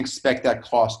more we can expect that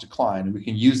cost decline, and we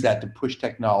can use that to push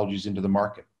technologies into the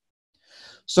market.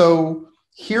 So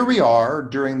here we are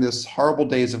during this horrible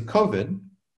days of COVID,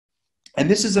 and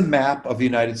this is a map of the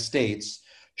United States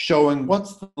showing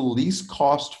what's the least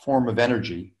cost form of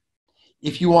energy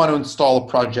if you want to install a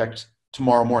project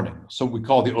tomorrow morning. So we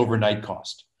call the overnight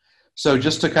cost. So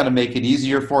just to kind of make it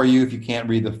easier for you, if you can't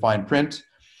read the fine print,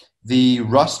 the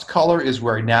rust color is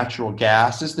where natural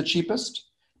gas is the cheapest.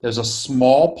 There's a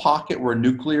small pocket where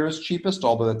nuclear is cheapest,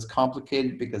 although that's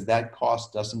complicated because that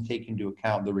cost doesn't take into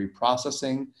account the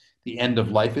reprocessing, the end of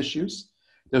life issues.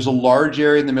 There's a large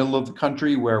area in the middle of the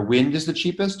country where wind is the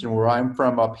cheapest, and where I'm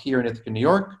from up here in Ithaca, New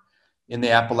York, in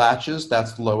the Appalachians,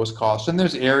 that's the lowest cost. And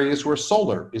there's areas where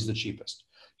solar is the cheapest.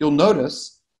 You'll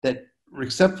notice that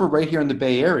except for right here in the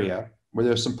Bay Area, where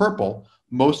there's some purple,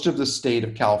 most of the state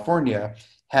of California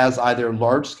has either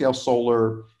large-scale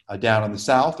solar down in the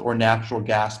south or natural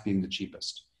gas being the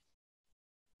cheapest.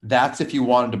 That's if you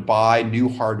wanted to buy new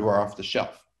hardware off the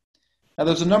shelf. Now,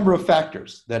 there's a number of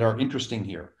factors that are interesting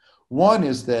here. One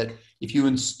is that if you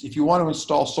want to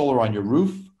install solar on your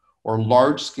roof or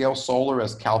large-scale solar,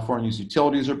 as California's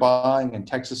utilities are buying and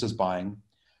Texas is buying,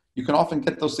 you can often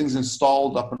get those things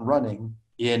installed up and running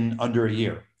in under a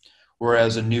year.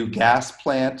 Whereas a new gas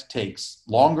plant takes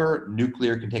longer,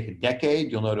 nuclear can take a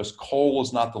decade. You'll notice coal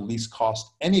is not the least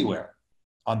cost anywhere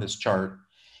on this chart.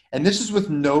 And this is with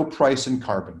no price in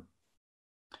carbon.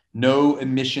 no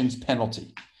emissions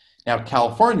penalty. Now,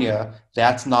 California,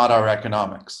 that's not our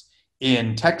economics.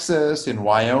 In Texas, in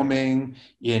Wyoming,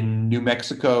 in New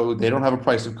Mexico, they don't have a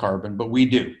price of carbon, but we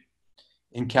do.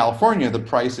 In California, the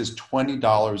price is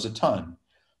 $20 a ton.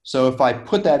 So if I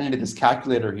put that into this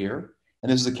calculator here,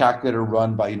 and this is a calculator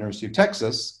run by University of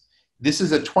Texas, this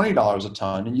is at $20 a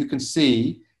ton, and you can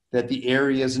see that the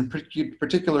areas in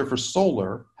particular for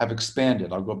solar have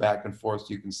expanded. I'll go back and forth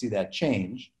so you can see that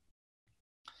change.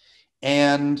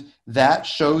 And that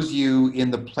shows you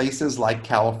in the places like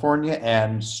California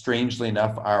and, strangely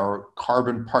enough, our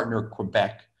carbon partner,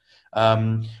 Quebec,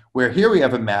 where here we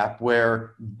have a map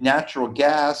where natural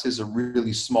gas is a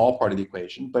really small part of the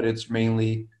equation, but it's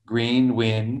mainly green,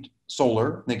 wind,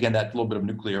 solar. And again, that little bit of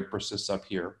nuclear persists up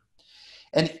here.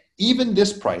 And even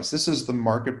this price, this is the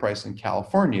market price in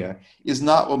California, is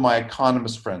not what my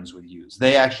economist friends would use.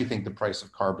 They actually think the price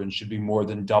of carbon should be more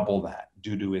than double that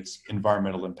due to its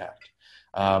environmental impact.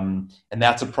 And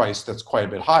that's a price that's quite a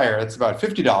bit higher. It's about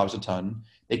 $50 a ton.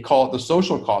 They call it the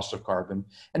social cost of carbon.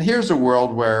 And here's a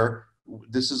world where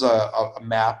this is a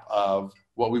map of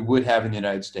what we would have in the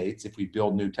United States if we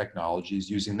build new technologies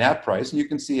using that price. And you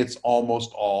can see it's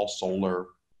almost all solar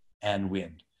and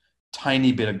wind.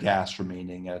 Tiny bit of gas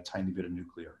remaining and a tiny bit of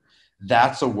nuclear.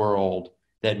 That's a world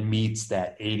that meets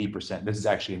that 80%. This is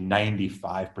actually a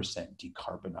 95%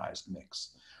 decarbonized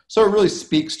mix. So it really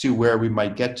speaks to where we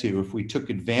might get to if we took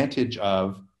advantage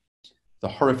of the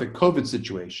horrific COVID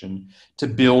situation to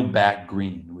build back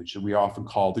green, which we often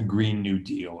call the Green New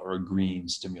Deal or a green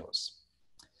stimulus.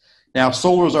 Now,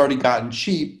 solar's already gotten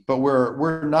cheap, but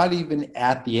we're not even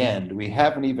at the end. We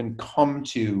haven't even come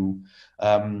to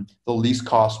the least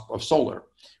cost of solar.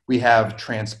 We have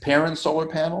transparent solar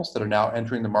panels that are now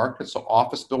entering the market. So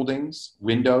office buildings,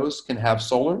 windows can have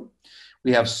solar.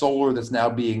 We have solar that's now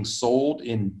being sold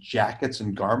in jackets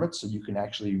and garments, so you can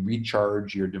actually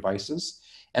recharge your devices.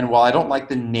 And while I don't like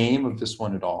the name of this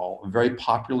one at all, a very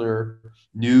popular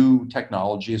new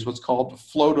technology is what's called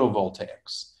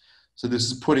photovoltaics. So this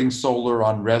is putting solar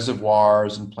on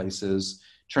reservoirs and places.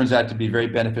 Turns out to be very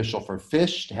beneficial for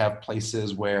fish, to have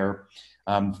places where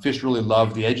fish really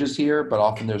love the edges here, but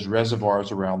often there's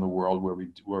reservoirs around the world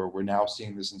where we're now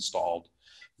seeing this installed.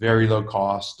 Very low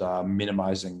cost,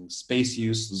 minimizing space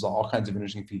use. There's all kinds of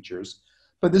interesting features.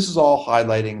 But this is all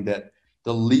highlighting that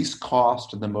the least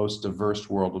cost and the most diverse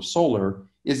world of solar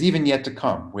is even yet to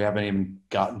come. We haven't even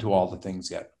gotten to all the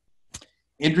things yet.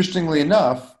 Interestingly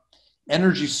enough,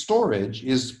 energy storage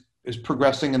is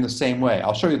progressing in the same way.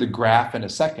 I'll show you the graph in a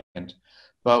second,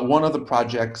 but one of the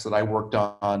projects that I worked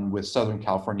on with Southern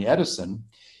California Edison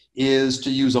is to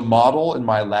use a model in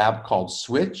my lab called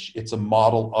Switch. It's a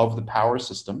model of the power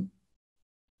system.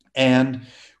 And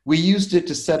we used it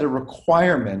to set a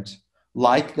requirement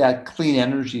like that clean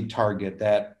energy target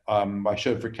that I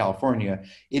showed for California.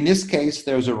 In this case,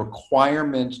 there's a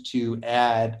requirement to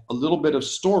add a little bit of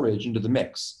storage into the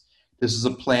mix. This is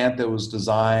a plant that was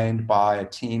designed by a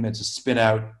team. It's a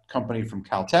spin-out company from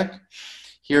Caltech.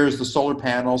 Here's the solar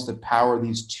panels that power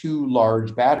these two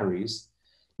large batteries.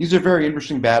 These are very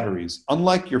interesting batteries.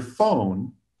 Unlike your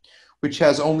phone, which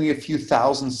has only a few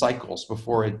thousand cycles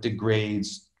before it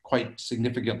degrades quite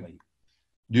significantly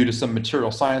due to some material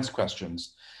science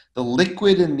questions, the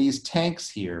liquid in these tanks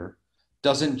here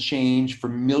doesn't change for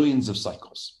millions of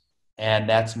cycles. And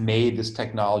that's made this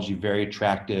technology very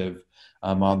attractive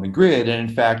on the grid. And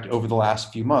in fact, over the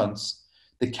last few months,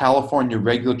 the California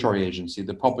Regulatory Agency,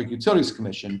 the Public Utilities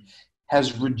Commission,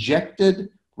 has rejected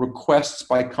requests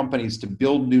by companies to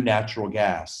build new natural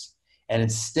gas. And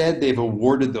instead, they've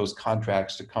awarded those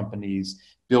contracts to companies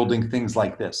building things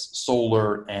like this,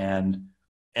 solar and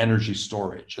energy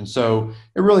storage. And so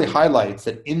it really highlights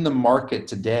that in the market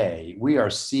today, we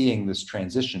are seeing this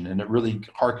transition. And it really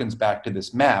harkens back to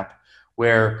this map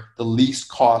where the least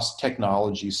cost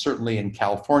technology, certainly in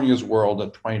California's world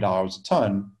at $20 a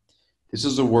ton, this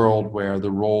is a world where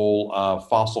the role of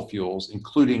fossil fuels,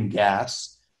 including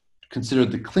gas,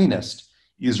 considered the cleanest,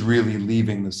 is really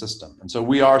leaving the system. And so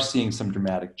we are seeing some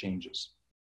dramatic changes.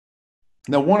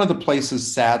 Now, one of the places,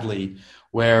 sadly,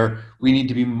 where we need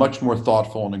to be much more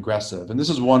thoughtful and aggressive, and this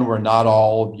is one where not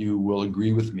all of you will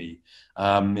agree with me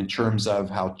in terms of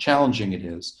how challenging it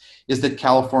is that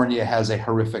California has a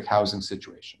horrific housing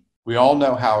situation. We all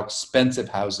know how expensive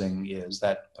housing is.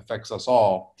 That affects us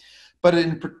all, but it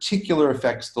in particular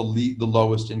affects the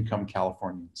lowest income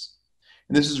Californians.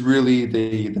 And this is really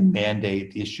the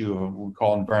mandate, the issue of what we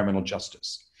call environmental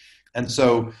justice. And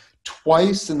so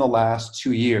twice in the last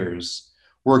 2 years,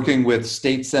 working with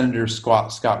State Senator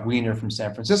Scott Wiener from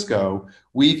San Francisco,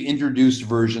 we've introduced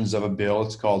versions of a bill,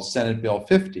 it's called Senate Bill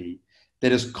 50,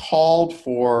 that has called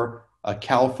for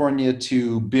California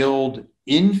to build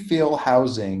infill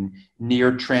housing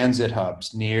near transit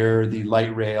hubs, near the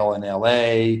light rail in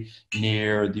LA,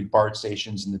 near the BART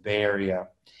stations in the Bay Area.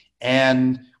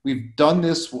 And we've done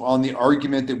this on the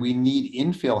argument that we need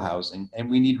infill housing and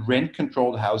we need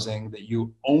rent-controlled housing that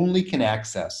you only can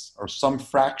access, or some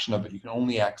fraction of it you can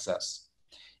only access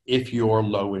if you're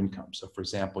low income. So for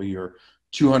example, you're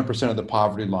 200% of the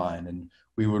poverty line, and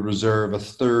we would reserve a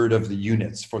third of the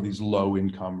units for these low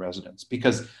income residents.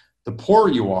 Because the poorer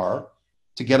you are,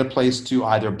 to get a place to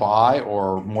either buy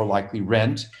or more likely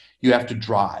rent, you have to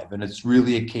drive. And it's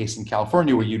really a case in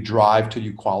California where you drive till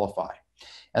you qualify.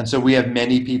 And so we have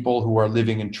many people who are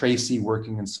living in Tracy,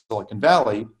 working in Silicon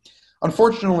Valley.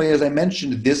 Unfortunately, as I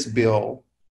mentioned, this bill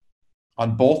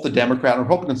on both the Democrat and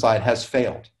Republican side has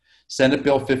failed. Senate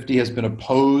Bill 50 has been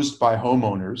opposed by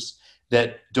homeowners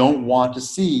that don't want to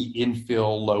see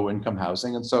infill low-income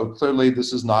housing. And so clearly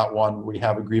this is not one we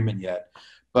have agreement yet,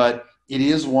 but it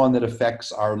is one that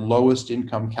affects our lowest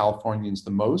income Californians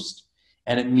the most.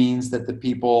 And it means that the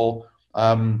people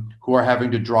who are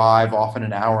having to drive often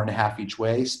an hour and a half each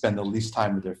way spend the least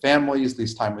time with their families,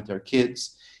 least time with their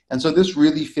kids. And so this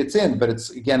really fits in, but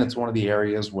it's one of the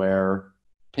areas where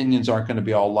opinions aren't going to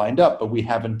be all lined up, but we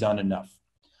haven't done enough.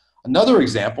 Another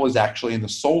example is actually in the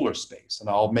solar space, and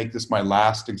I'll make this my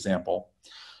last example.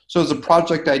 So it's a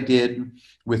project I did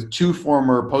with two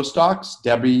former postdocs.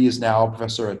 Debbie is now a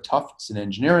professor at Tufts in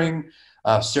engineering.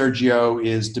 Sergio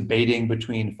is debating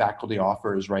between faculty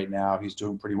offers right now. He's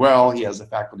doing pretty well. He has a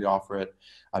faculty offer at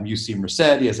UC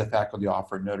Merced. He has a faculty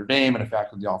offer at Notre Dame and a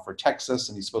faculty offer at Texas,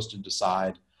 and he's supposed to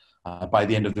decide by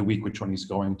the end of the week which one he's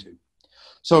going to.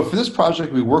 So for this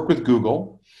project, we work with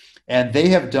Google, and they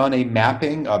have done a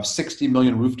mapping of 60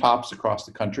 million rooftops across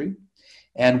the country.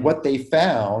 And what they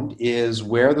found is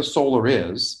where the solar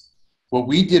is. What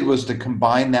we did was to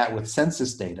combine that with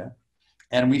census data.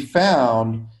 And we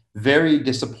found, very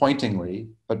disappointingly,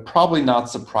 but probably not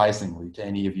surprisingly to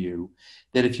any of you,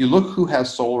 that if you look who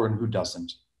has solar and who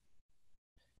doesn't,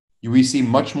 we see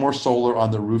much more solar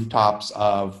on the rooftops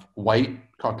of white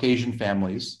Caucasian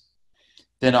families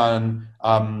than on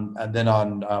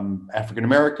African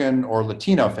American or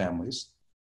Latino families.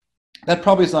 That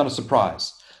probably is not a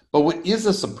surprise. But what is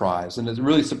a surprise, and it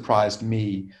really surprised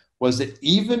me, was that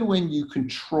even when you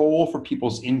control for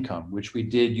people's income, which we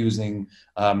did using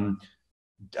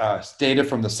data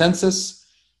from the census,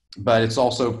 but it's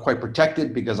also quite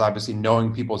protected because obviously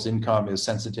knowing people's income is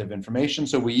sensitive information.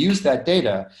 So we use that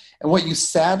data. And what you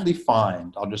sadly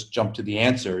find, I'll just jump to the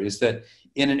answer, is that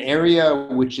in an area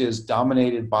which is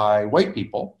dominated by white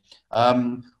people,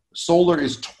 solar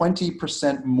is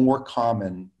 20% more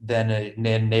common than in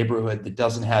a neighborhood that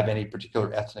doesn't have any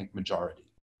particular ethnic majority.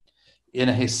 In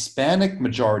a Hispanic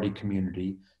majority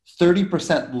community,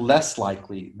 30% less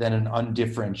likely than an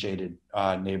undifferentiated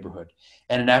neighborhood.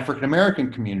 And in African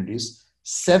American communities,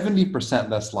 70%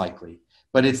 less likely.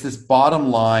 But it's this bottom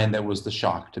line that was the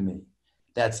shock to me.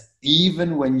 That's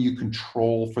even when you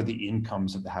control for the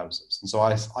incomes of the houses. And so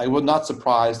I was not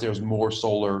surprised there's more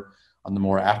solar on the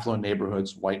more affluent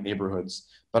neighborhoods, white neighborhoods,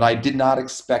 but I did not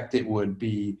expect it would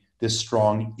be this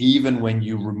strong even when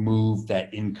you remove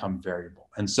that income variable.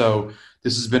 And so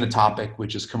this has been a topic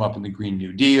which has come up in the Green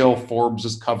New Deal. Forbes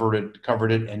has covered it,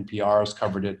 NPR has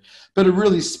covered it, but it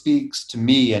really speaks to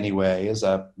me anyway, as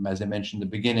I mentioned in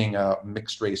the beginning, a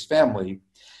mixed race family,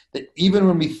 that even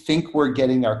when we think we're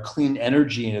getting our clean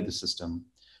energy into the system,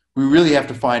 we really have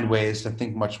to find ways to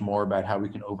think much more about how we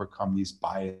can overcome these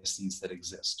biases that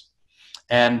exist.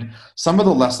 And some of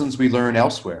the lessons we learn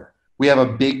elsewhere. We have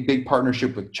a big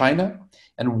partnership with China.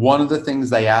 And one of the things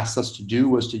they asked us to do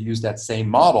was to use that same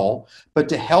model, but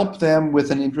to help them with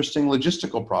an interesting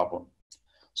logistical problem.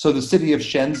 So the city of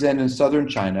Shenzhen in southern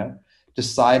China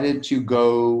decided to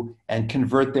go and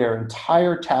convert their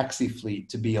entire taxi fleet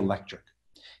to be electric.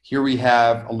 Here we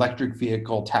have electric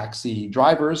vehicle taxi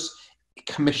drivers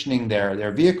commissioning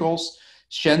their vehicles.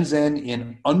 Shenzhen,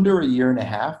 in under a year and a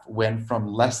half, went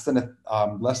from less than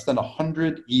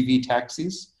 100 EV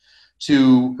taxis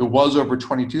to, it was over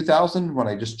 22,000. When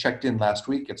I just checked in last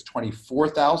week, it's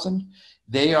 24,000.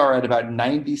 They are at about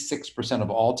 96% of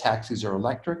all taxis are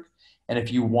electric. And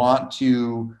if you want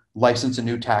to license a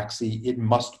new taxi, it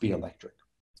must be electric.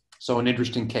 So an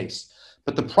interesting case.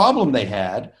 But the problem they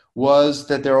had was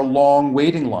that there are long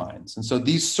waiting lines. And so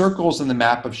these circles in the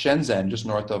map of Shenzhen, just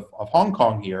north of Hong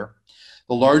Kong here,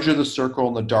 the larger the circle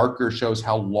and the darker shows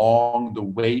how long the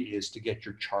wait is to get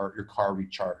your car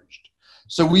recharged.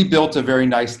 So we built a very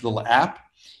nice little app.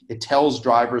 It tells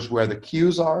drivers where the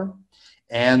queues are,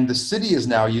 and the city is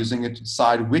now using it to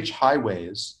decide which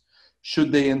highways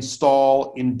should they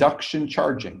install induction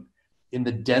charging. In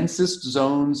the densest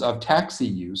zones of taxi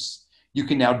use, you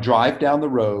can now drive down the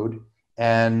road,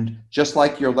 and just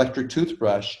like your electric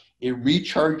toothbrush, it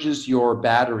recharges your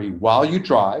battery while you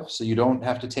drive, so you don't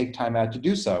have to take time out to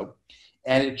do so,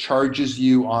 and it charges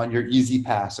you on your Easy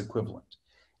Pass equivalent.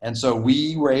 And so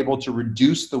we were able to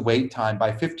reduce the wait time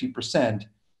by 50%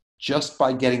 just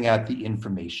by getting out the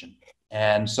information.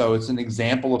 And so it's an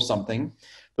example of something.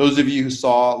 Those of you who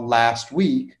saw last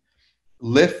week,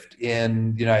 Lyft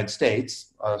in the United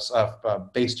States,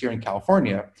 based here in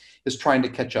California, is trying to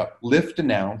catch up. Lyft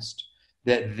announced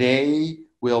that they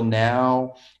will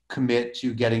now commit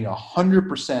to getting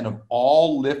 100% of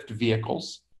all Lyft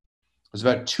vehicles. There's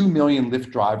about 2 million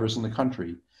Lyft drivers in the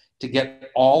country, to get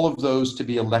all of those to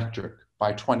be electric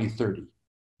by 2030.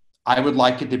 I would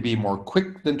like it to be more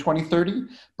quick than 2030,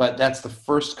 but that's the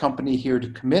first company here to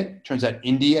commit. Turns out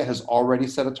India has already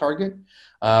set a target.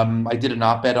 I did an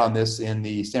op-ed on this in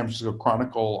the San Francisco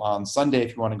Chronicle on Sunday,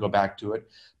 if you want to go back to it.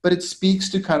 But it speaks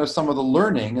to kind of some of the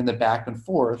learning and the back and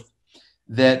forth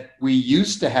that we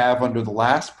used to have under the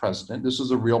last president. This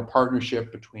was a real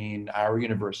partnership between our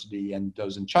university and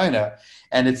those in China.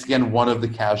 And it's, again, one of the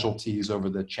casualties over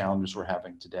the challenges we're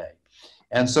having today.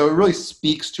 And so it really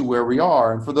speaks to where we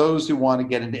are. And for those who want to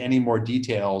get into any more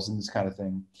details and this kind of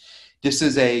thing, this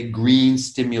is a green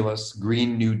stimulus,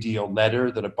 Green New Deal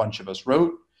letter that a bunch of us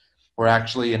wrote. We're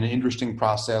actually in an interesting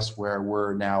process where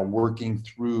we're now working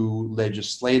through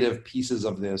legislative pieces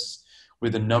of this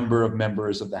with a number of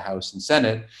members of the House and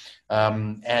Senate.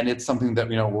 And it's something that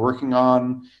we're working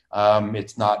on.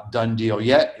 It's not done deal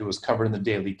yet. It was covered in the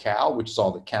Daily Cal, which is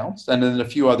all that counts. And then a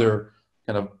few other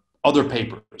kind of other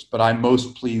papers, but I'm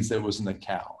most pleased that it was in the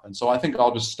Cal. And so I think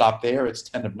I'll just stop there. It's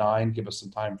 10 of 9. Give us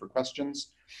some time for questions.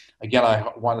 Again, I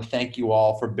want to thank you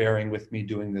all for bearing with me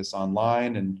doing this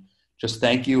online, and just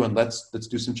thank you, and let's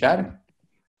do some chatting.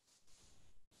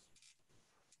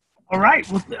 All right.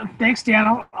 Well, thanks,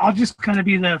 Dan. I'll just kind of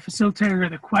be the facilitator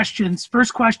of the questions.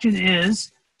 First question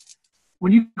is,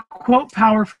 when you quote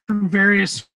power from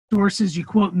various sources, you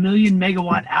quote million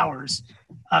megawatt hours,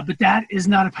 but that is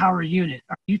not a power unit.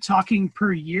 Are you talking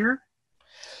per year?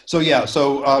 So yeah,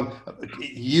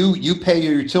 you pay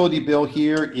your utility bill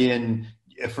here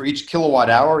for each kilowatt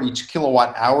hour. Each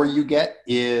kilowatt hour you get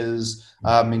is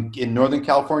in Northern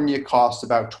California, it costs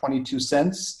about 22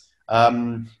 cents.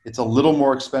 It's a little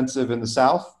more expensive in the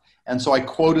South. And so I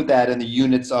quoted that in the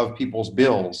units of people's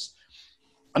bills.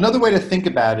 Another way to think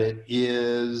about it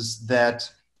is that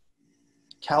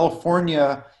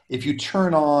California, if you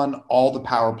turn on all the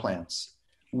power plants,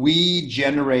 we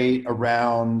generate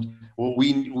around,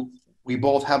 we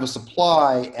both have a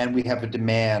supply and we have a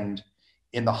demand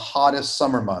in the hottest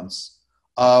summer months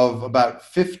of about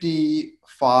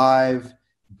 55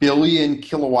 billion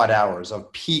kilowatt hours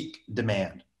of peak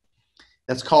demand.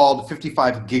 That's called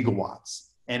 55 gigawatts.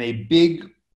 And a big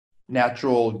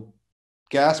natural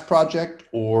gas project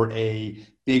or a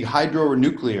big hydro or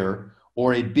nuclear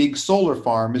or a big solar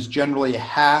farm is generally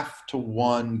 0.5 to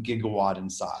 1 gigawatt in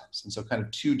size. And so kind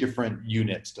of two different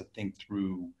units to think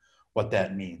through what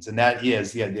that means. And that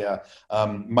is,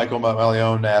 Michael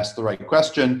Malione asked the right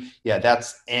question. Yeah,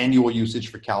 that's annual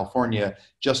usage for California,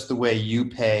 just the way you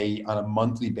pay on a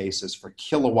monthly basis for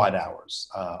kilowatt hours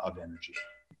of energy.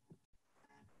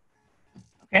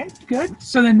 Okay, good.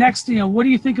 So the next, what do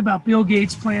you think about Bill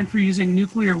Gates' plan for using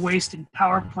nuclear waste in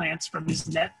power plants from his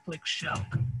Netflix show?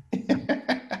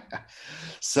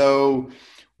 So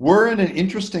we're in an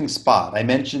interesting spot. I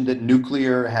mentioned that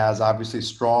nuclear has obviously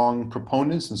strong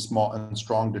proponents and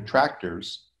strong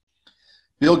detractors.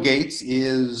 Bill Gates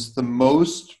is the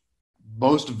most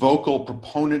vocal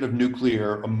proponent of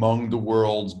nuclear among the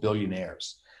world's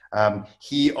billionaires.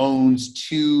 He owns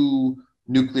 2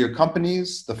 nuclear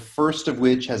companies, the first of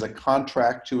which has a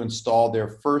contract to install their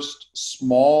first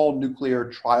small nuclear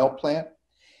trial plant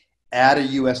at a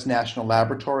U.S. national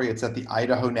laboratory. It's at the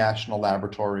Idaho National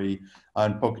Laboratory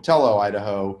in Pocatello,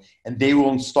 Idaho, and they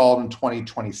will install it in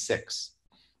 2026.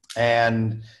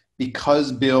 And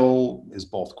because Bill is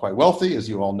both quite wealthy, as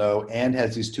you all know, and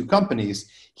has these 2 companies,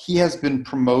 he has been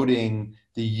promoting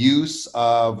the use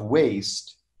of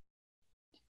waste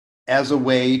as a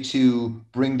way to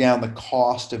bring down the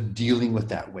cost of dealing with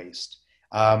that waste,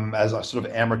 as I sort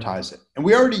of amortize it. And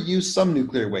we already use some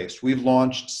nuclear waste. We've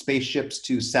launched spaceships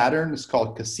to Saturn. It's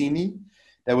called Cassini.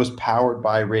 That was powered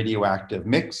by radioactive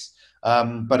mix,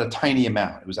 but a tiny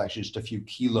amount. It was actually just a few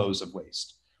kilos of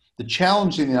waste. The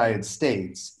challenge in the United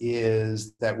States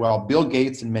is that while Bill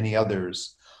Gates and many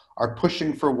others are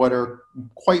pushing for what are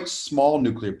quite small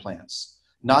nuclear plants,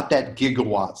 not that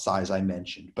gigawatt size I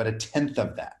mentioned, but 1/10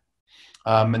 of that.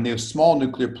 And those small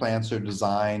nuclear plants are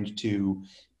designed to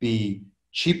be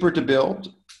cheaper to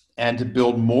build and to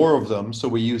build more of them. So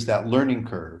we use that learning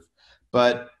curve.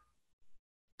 But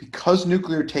because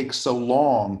nuclear takes so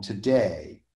long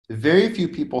today, very few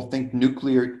people think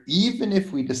nuclear, even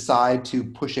if we decide to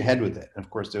push ahead with it. And of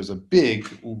course, there's a big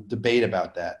debate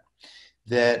about that,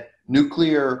 that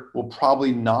nuclear will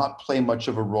probably not play much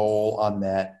of a role on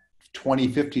that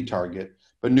 2050 target,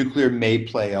 but nuclear may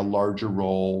play a larger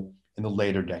role in the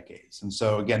later decades. And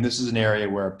so again, this is an area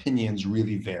where opinions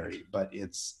really vary, but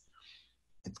it's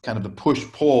kind of the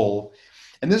push-pull.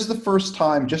 And this is the first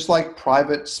time, just like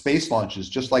private space launches,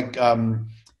 just like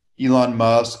Elon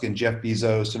Musk and Jeff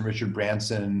Bezos and Richard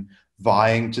Branson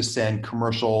vying to send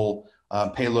commercial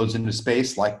payloads into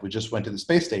space, like we just went to the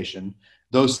space station,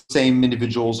 those same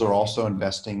individuals are also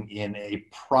investing in a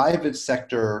private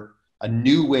sector, a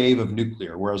new wave of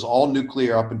nuclear, whereas all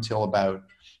nuclear up until about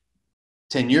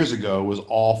 10 years ago was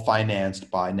all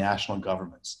financed by national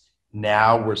governments.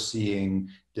 Now we're seeing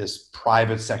this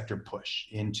private sector push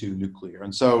into nuclear.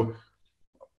 And so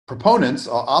proponents,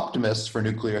 optimists for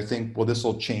nuclear think, well, this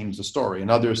will change the story. And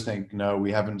others think, no,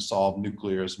 we haven't solved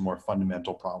nuclear's more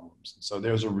fundamental problems. And so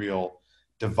there's a real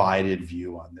divided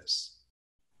view on this.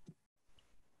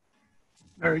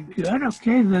 Very good.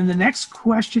 Okay, then the next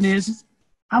question is,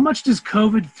 how much does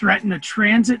COVID threaten a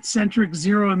transit-centric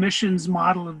zero emissions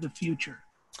model of the future?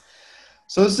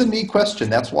 So this is a neat question.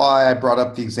 That's why I brought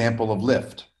up the example of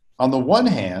Lyft. On the one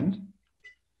hand,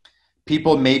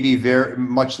 people may be very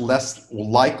much less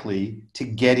likely to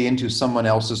get into someone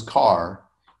else's car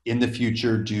in the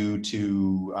future due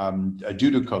to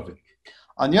COVID.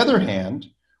 On the other hand,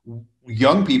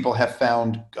 young people have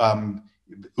found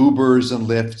Ubers and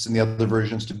Lyfts and the other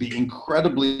versions to be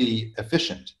incredibly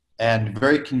efficient and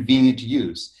very convenient to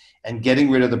use. And getting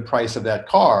rid of the price of that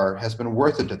car has been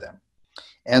worth it to them.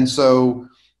 And so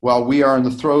while we are in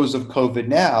the throes of COVID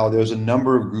now, there's a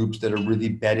number of groups that are really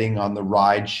betting on the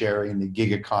ride sharing, the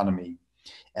gig economy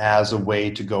as a way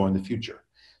to go in the future.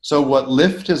 So what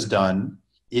Lyft has done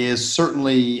is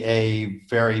certainly a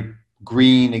very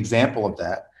green example of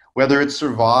that. Whether it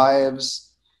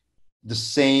survives the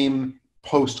same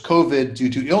post-COVID due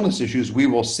to illness issues, we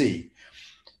will see.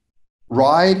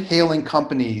 Ride-hailing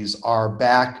companies are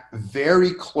back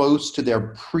very close to their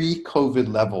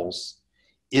pre-COVID levels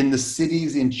in the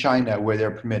cities in China where they're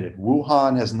permitted.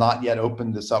 Wuhan has not yet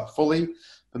opened this up fully,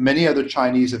 but many other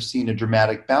Chinese have seen a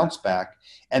dramatic bounce back,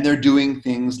 and they're doing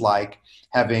things like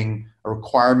having a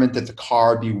requirement that the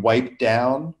car be wiped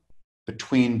down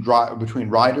between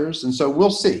riders, and so we'll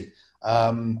see.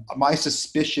 My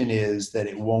suspicion is that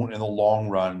it won't in the long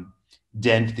run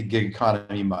dent the gig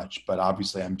economy much, but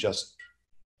obviously I'm just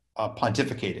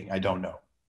pontificating. I don't know.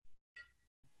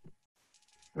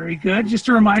 Very good. Just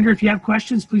a reminder, if you have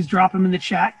questions, please drop them in the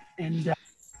chat and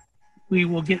we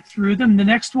will get through them. The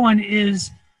next one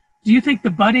is, do you think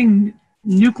the budding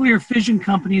nuclear fission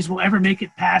companies will ever make it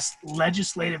past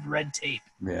legislative red tape?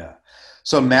 Yeah.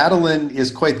 So Madeline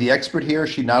is quite the expert here.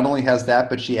 She not only has that,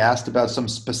 but she asked about some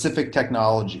specific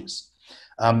technologies.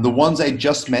 The ones I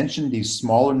just mentioned, these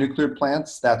smaller nuclear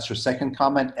plants, that's her second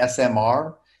comment,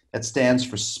 SMR. That stands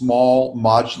for Small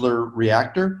Modular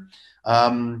Reactor.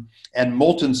 And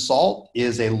molten salt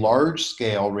is a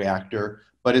large-scale reactor,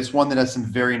 but it's one that has some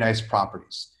very nice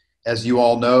properties. As you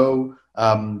all know,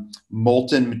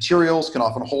 molten materials can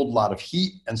often hold a lot of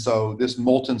heat, and so this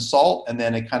molten salt and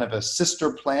then a kind of a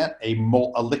sister plant, a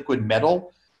liquid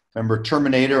metal. Remember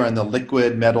Terminator and the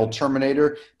liquid metal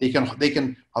Terminator, they can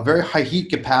have very high heat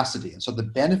capacity. And so the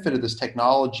benefit of this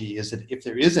technology is that if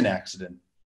there is an accident,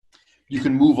 you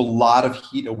can move a lot of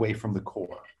heat away from the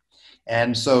core.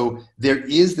 And so there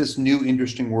is this new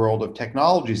interesting world of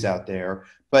technologies out there,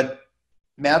 but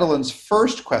Madeline's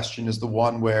first question is the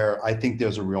one where I think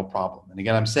there's a real problem. And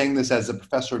again, I'm saying this as a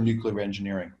professor of nuclear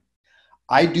engineering.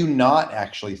 I do not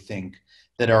actually think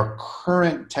that our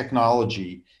current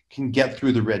technology can get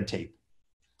through the red tape.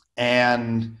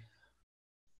 And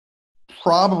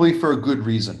probably for a good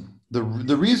reason. The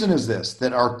reason is this,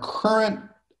 that our current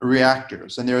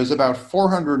reactors, and there's about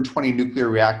 420 nuclear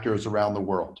reactors around the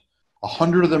world,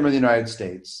 100 of them are in the United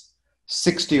States,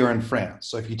 60 are in France.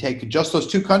 So if you take just those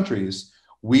two countries,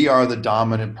 we are the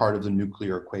dominant part of the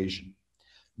nuclear equation.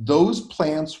 Those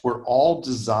plants were all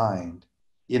designed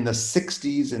in the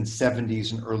 60s and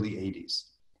 70s and early 80s.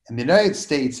 And the United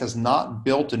States has not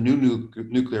built a new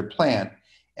nuclear plant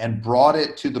and brought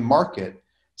it to the market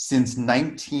since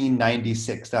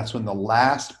 1996. That's when the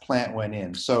last plant went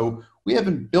in. So we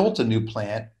haven't built a new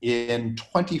plant in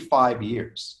 25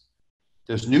 years.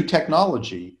 There's new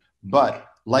technology, but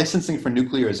licensing for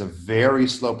nuclear is a very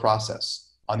slow process.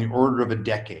 on the order of a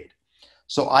decade.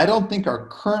 So I don't think our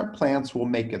current plants will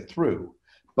make it through,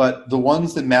 but the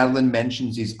ones that Madeline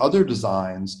mentions, these other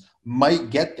designs, might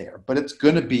get there, but it's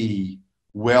going to be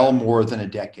well more than a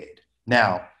decade.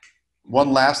 Now,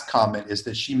 one last comment is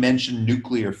that she mentioned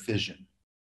nuclear fission.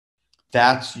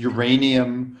 That's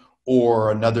uranium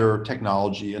or another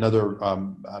technology, another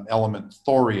element,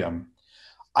 thorium.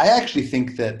 I actually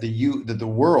think that the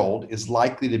world is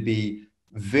likely to be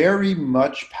very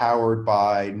much powered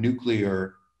by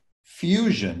nuclear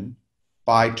fusion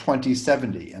by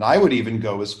 2070. And I would even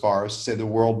go as far as to say the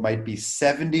world might be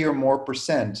 70 or more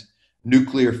 %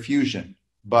 nuclear fusion,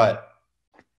 but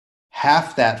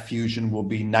half that fusion will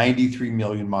be 93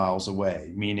 million miles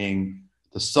away, meaning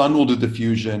the sun will do the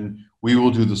fusion, we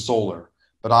will do the solar.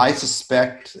 But I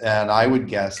suspect, and I would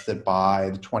guess, that by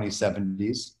the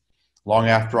 2070s, long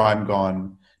after I'm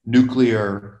gone,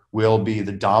 nuclear will be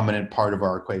the dominant part of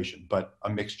our equation, but a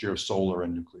mixture of solar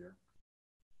and nuclear.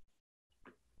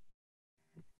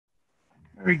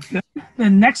 Very good. The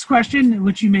next question,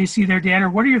 which you may see there, Dan, are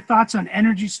what are your thoughts on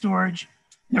energy storage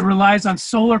that relies on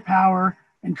solar power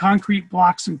and concrete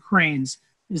blocks and cranes?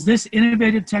 Is this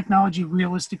innovative technology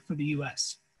realistic for the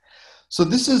U.S.? So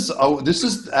this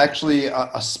is actually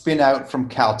a spin out from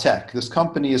Caltech. This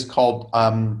company is called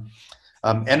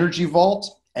Energy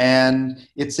Vault, and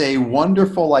it's a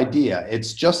wonderful idea.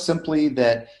 It's just simply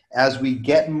that as we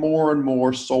get more and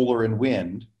more solar and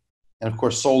wind, and of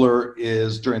course solar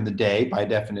is during the day by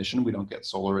definition, we don't get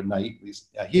solar at night, at least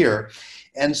here.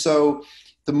 And so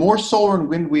the more solar and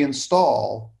wind we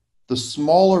install, the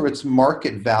smaller its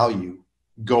market value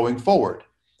going forward.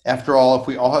 After all, if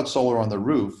we all had solar on the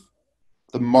roof,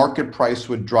 the market price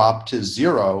would drop to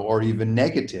zero or even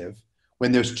negative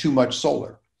when there's too much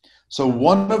solar. So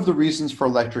one of the reasons for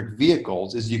electric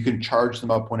vehicles is you can charge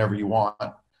them up whenever you want.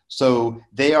 So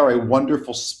they are a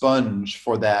wonderful sponge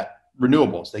for that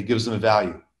renewables. That gives them a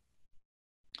value.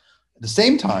 At the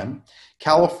same time,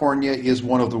 California is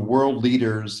one of the world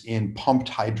leaders in pumped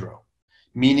hydro,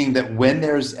 meaning that when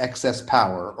there's excess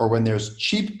power or when there's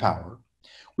cheap power,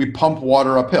 we pump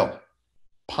water uphill.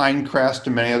 Pinecrest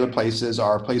and many other places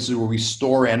are places where we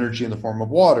store energy in the form of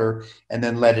water and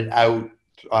then let it out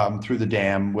through the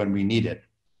dam when we need it.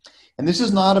 And this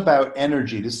is not about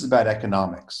energy, this is about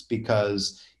economics,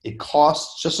 because it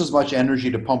costs just as much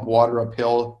energy to pump water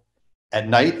uphill at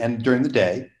night and during the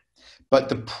day, but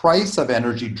the price of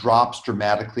energy drops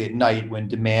dramatically at night when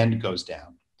demand goes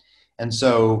down. And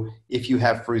so if you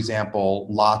have, for example,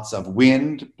 lots of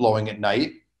wind blowing at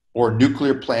night or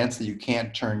nuclear plants that you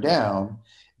can't turn down,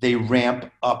 they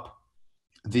ramp up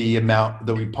the amount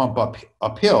that we pump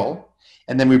uphill,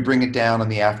 and then we bring it down in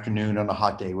the afternoon on a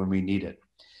hot day when we need it.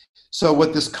 So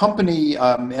what this company,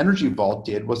 Energy Vault,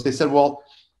 did was they said, well,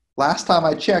 last time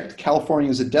I checked, California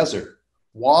is a desert.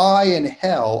 Why in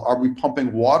hell are we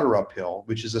pumping water uphill,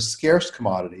 which is a scarce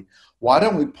commodity? Why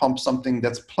don't we pump something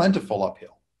that's plentiful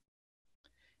uphill?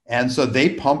 And so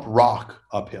they pump rock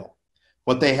uphill.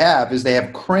 What they have is they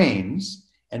have cranes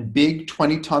and big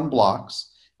 20-ton blocks.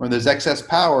 When there's excess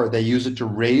power, they use it to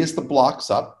raise the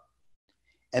blocks up.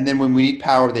 And then when we need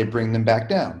power, they bring them back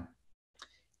down.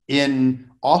 In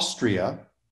Austria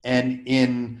and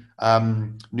in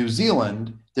New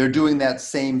Zealand, they're doing that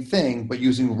same thing, but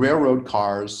using railroad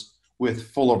cars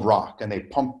full of rock. And they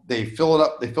fill it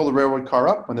up, they fill the railroad car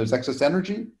up when there's excess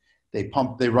energy, they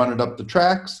run it up the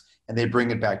tracks, and they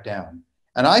bring it back down.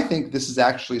 And I think this is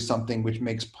actually something which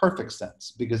makes perfect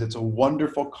sense because it's a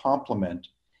wonderful complement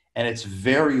and it's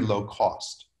very low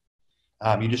cost.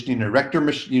 You just need an erector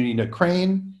machine, you need a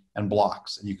crane and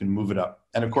blocks, and you can move it up.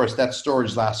 And of course, that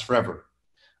storage lasts forever.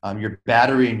 Your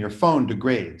battery and your phone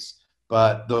degrades,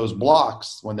 but those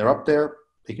blocks, when they're up there,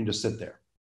 they can just sit there.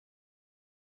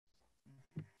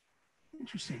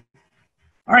 Interesting.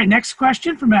 All right, next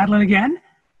question from Madeline again.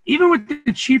 Even with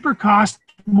the cheaper cost,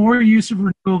 more use of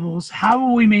renewables, how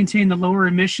will we maintain the lower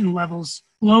emission levels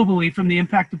globally from the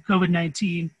impact of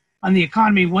COVID-19 on the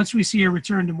economy once we see a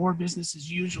return to more business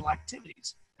as usual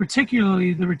activities,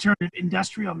 particularly the return of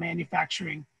industrial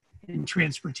manufacturing and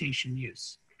transportation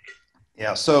use?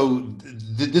 Yeah, so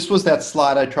this was that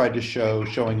slide I tried to show,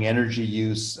 showing energy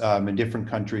use in different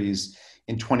countries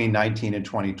in 2019 and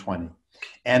 2020.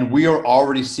 And we are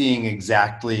already seeing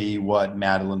exactly what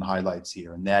Madeline highlights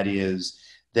here, and that is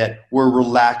that we're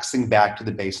relaxing back to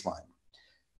the baseline.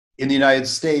 In the United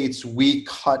States, we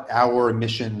cut our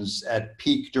emissions at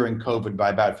peak during COVID by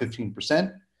about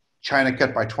 15%. China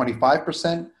cut by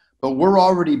 25%, but we're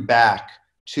already back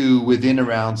to within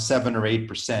around 7 or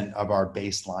 8% of our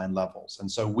baseline levels.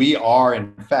 And so we are,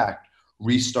 in fact,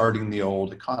 restarting the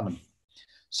old economy.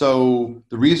 So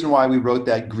the reason why we wrote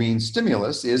that green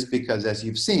stimulus is because, as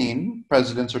you've seen,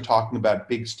 presidents are talking about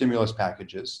big stimulus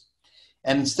packages.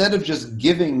 And instead of just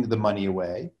giving the money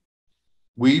away,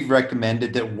 we've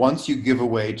recommended that once you give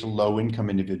away to low-income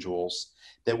individuals,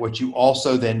 that what you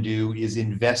also then do is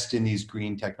invest in these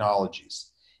green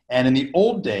technologies. And in the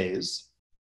old days,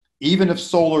 even if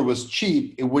solar was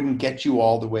cheap, it wouldn't get you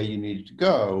all the way you needed to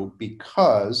go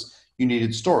because you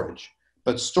needed storage.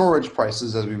 But storage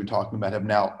prices, as we were talking about, have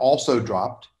now also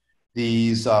dropped.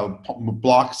 These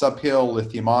blocks uphill,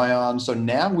 lithium ion. So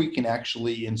now we can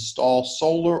actually install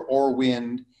solar or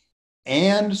wind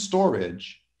and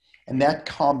storage. And that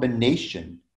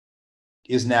combination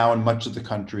is now in much of the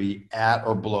country at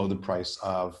or below the price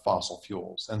of fossil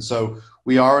fuels. And so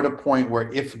we are at a point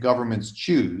where if governments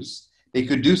choose, they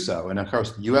could do so. And of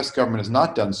course, the US government has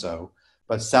not done so,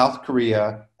 but South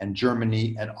Korea and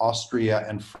Germany and Austria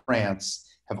and France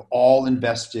have all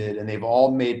invested, and they've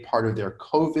all made part of their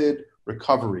COVID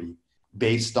recovery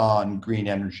based on green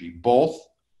energy, both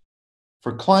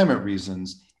for climate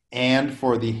reasons and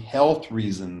for the health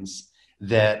reasons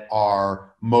that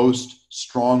are most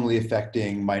strongly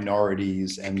affecting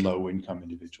minorities and low-income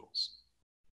individuals.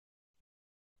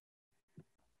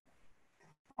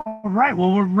 All right.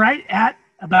 Well, we're right at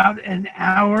about an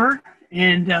hour,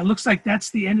 and looks like that's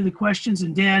the end of the questions.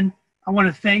 And Dan, I want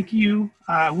to thank you.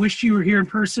 I wish you were here in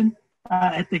person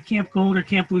at the Camp Gold or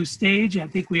Camp Blue stage. I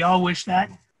think we all wish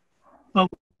that. But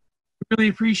we really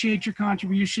appreciate your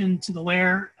contribution to the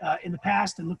Lair in the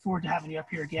past, and look forward to having you up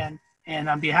here again. And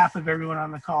on behalf of everyone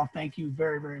on the call, thank you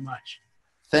very, very much.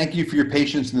 Thank you for your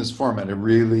patience in this format. I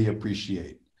really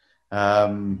appreciate.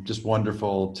 Just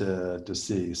wonderful to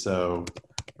see. So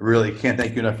I really can't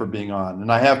thank you enough for being on.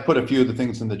 And I have put a few of the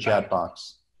things in the chat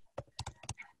box.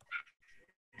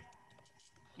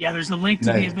 Yeah, there's a link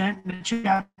to the event in the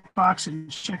chat box,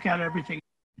 and check out everything.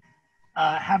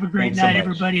 Have a great night,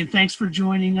 everybody, and thanks for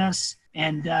joining us.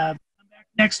 And come back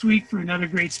next week for another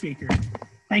great speaker.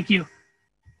 Thank you.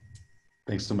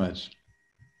 Thanks so much.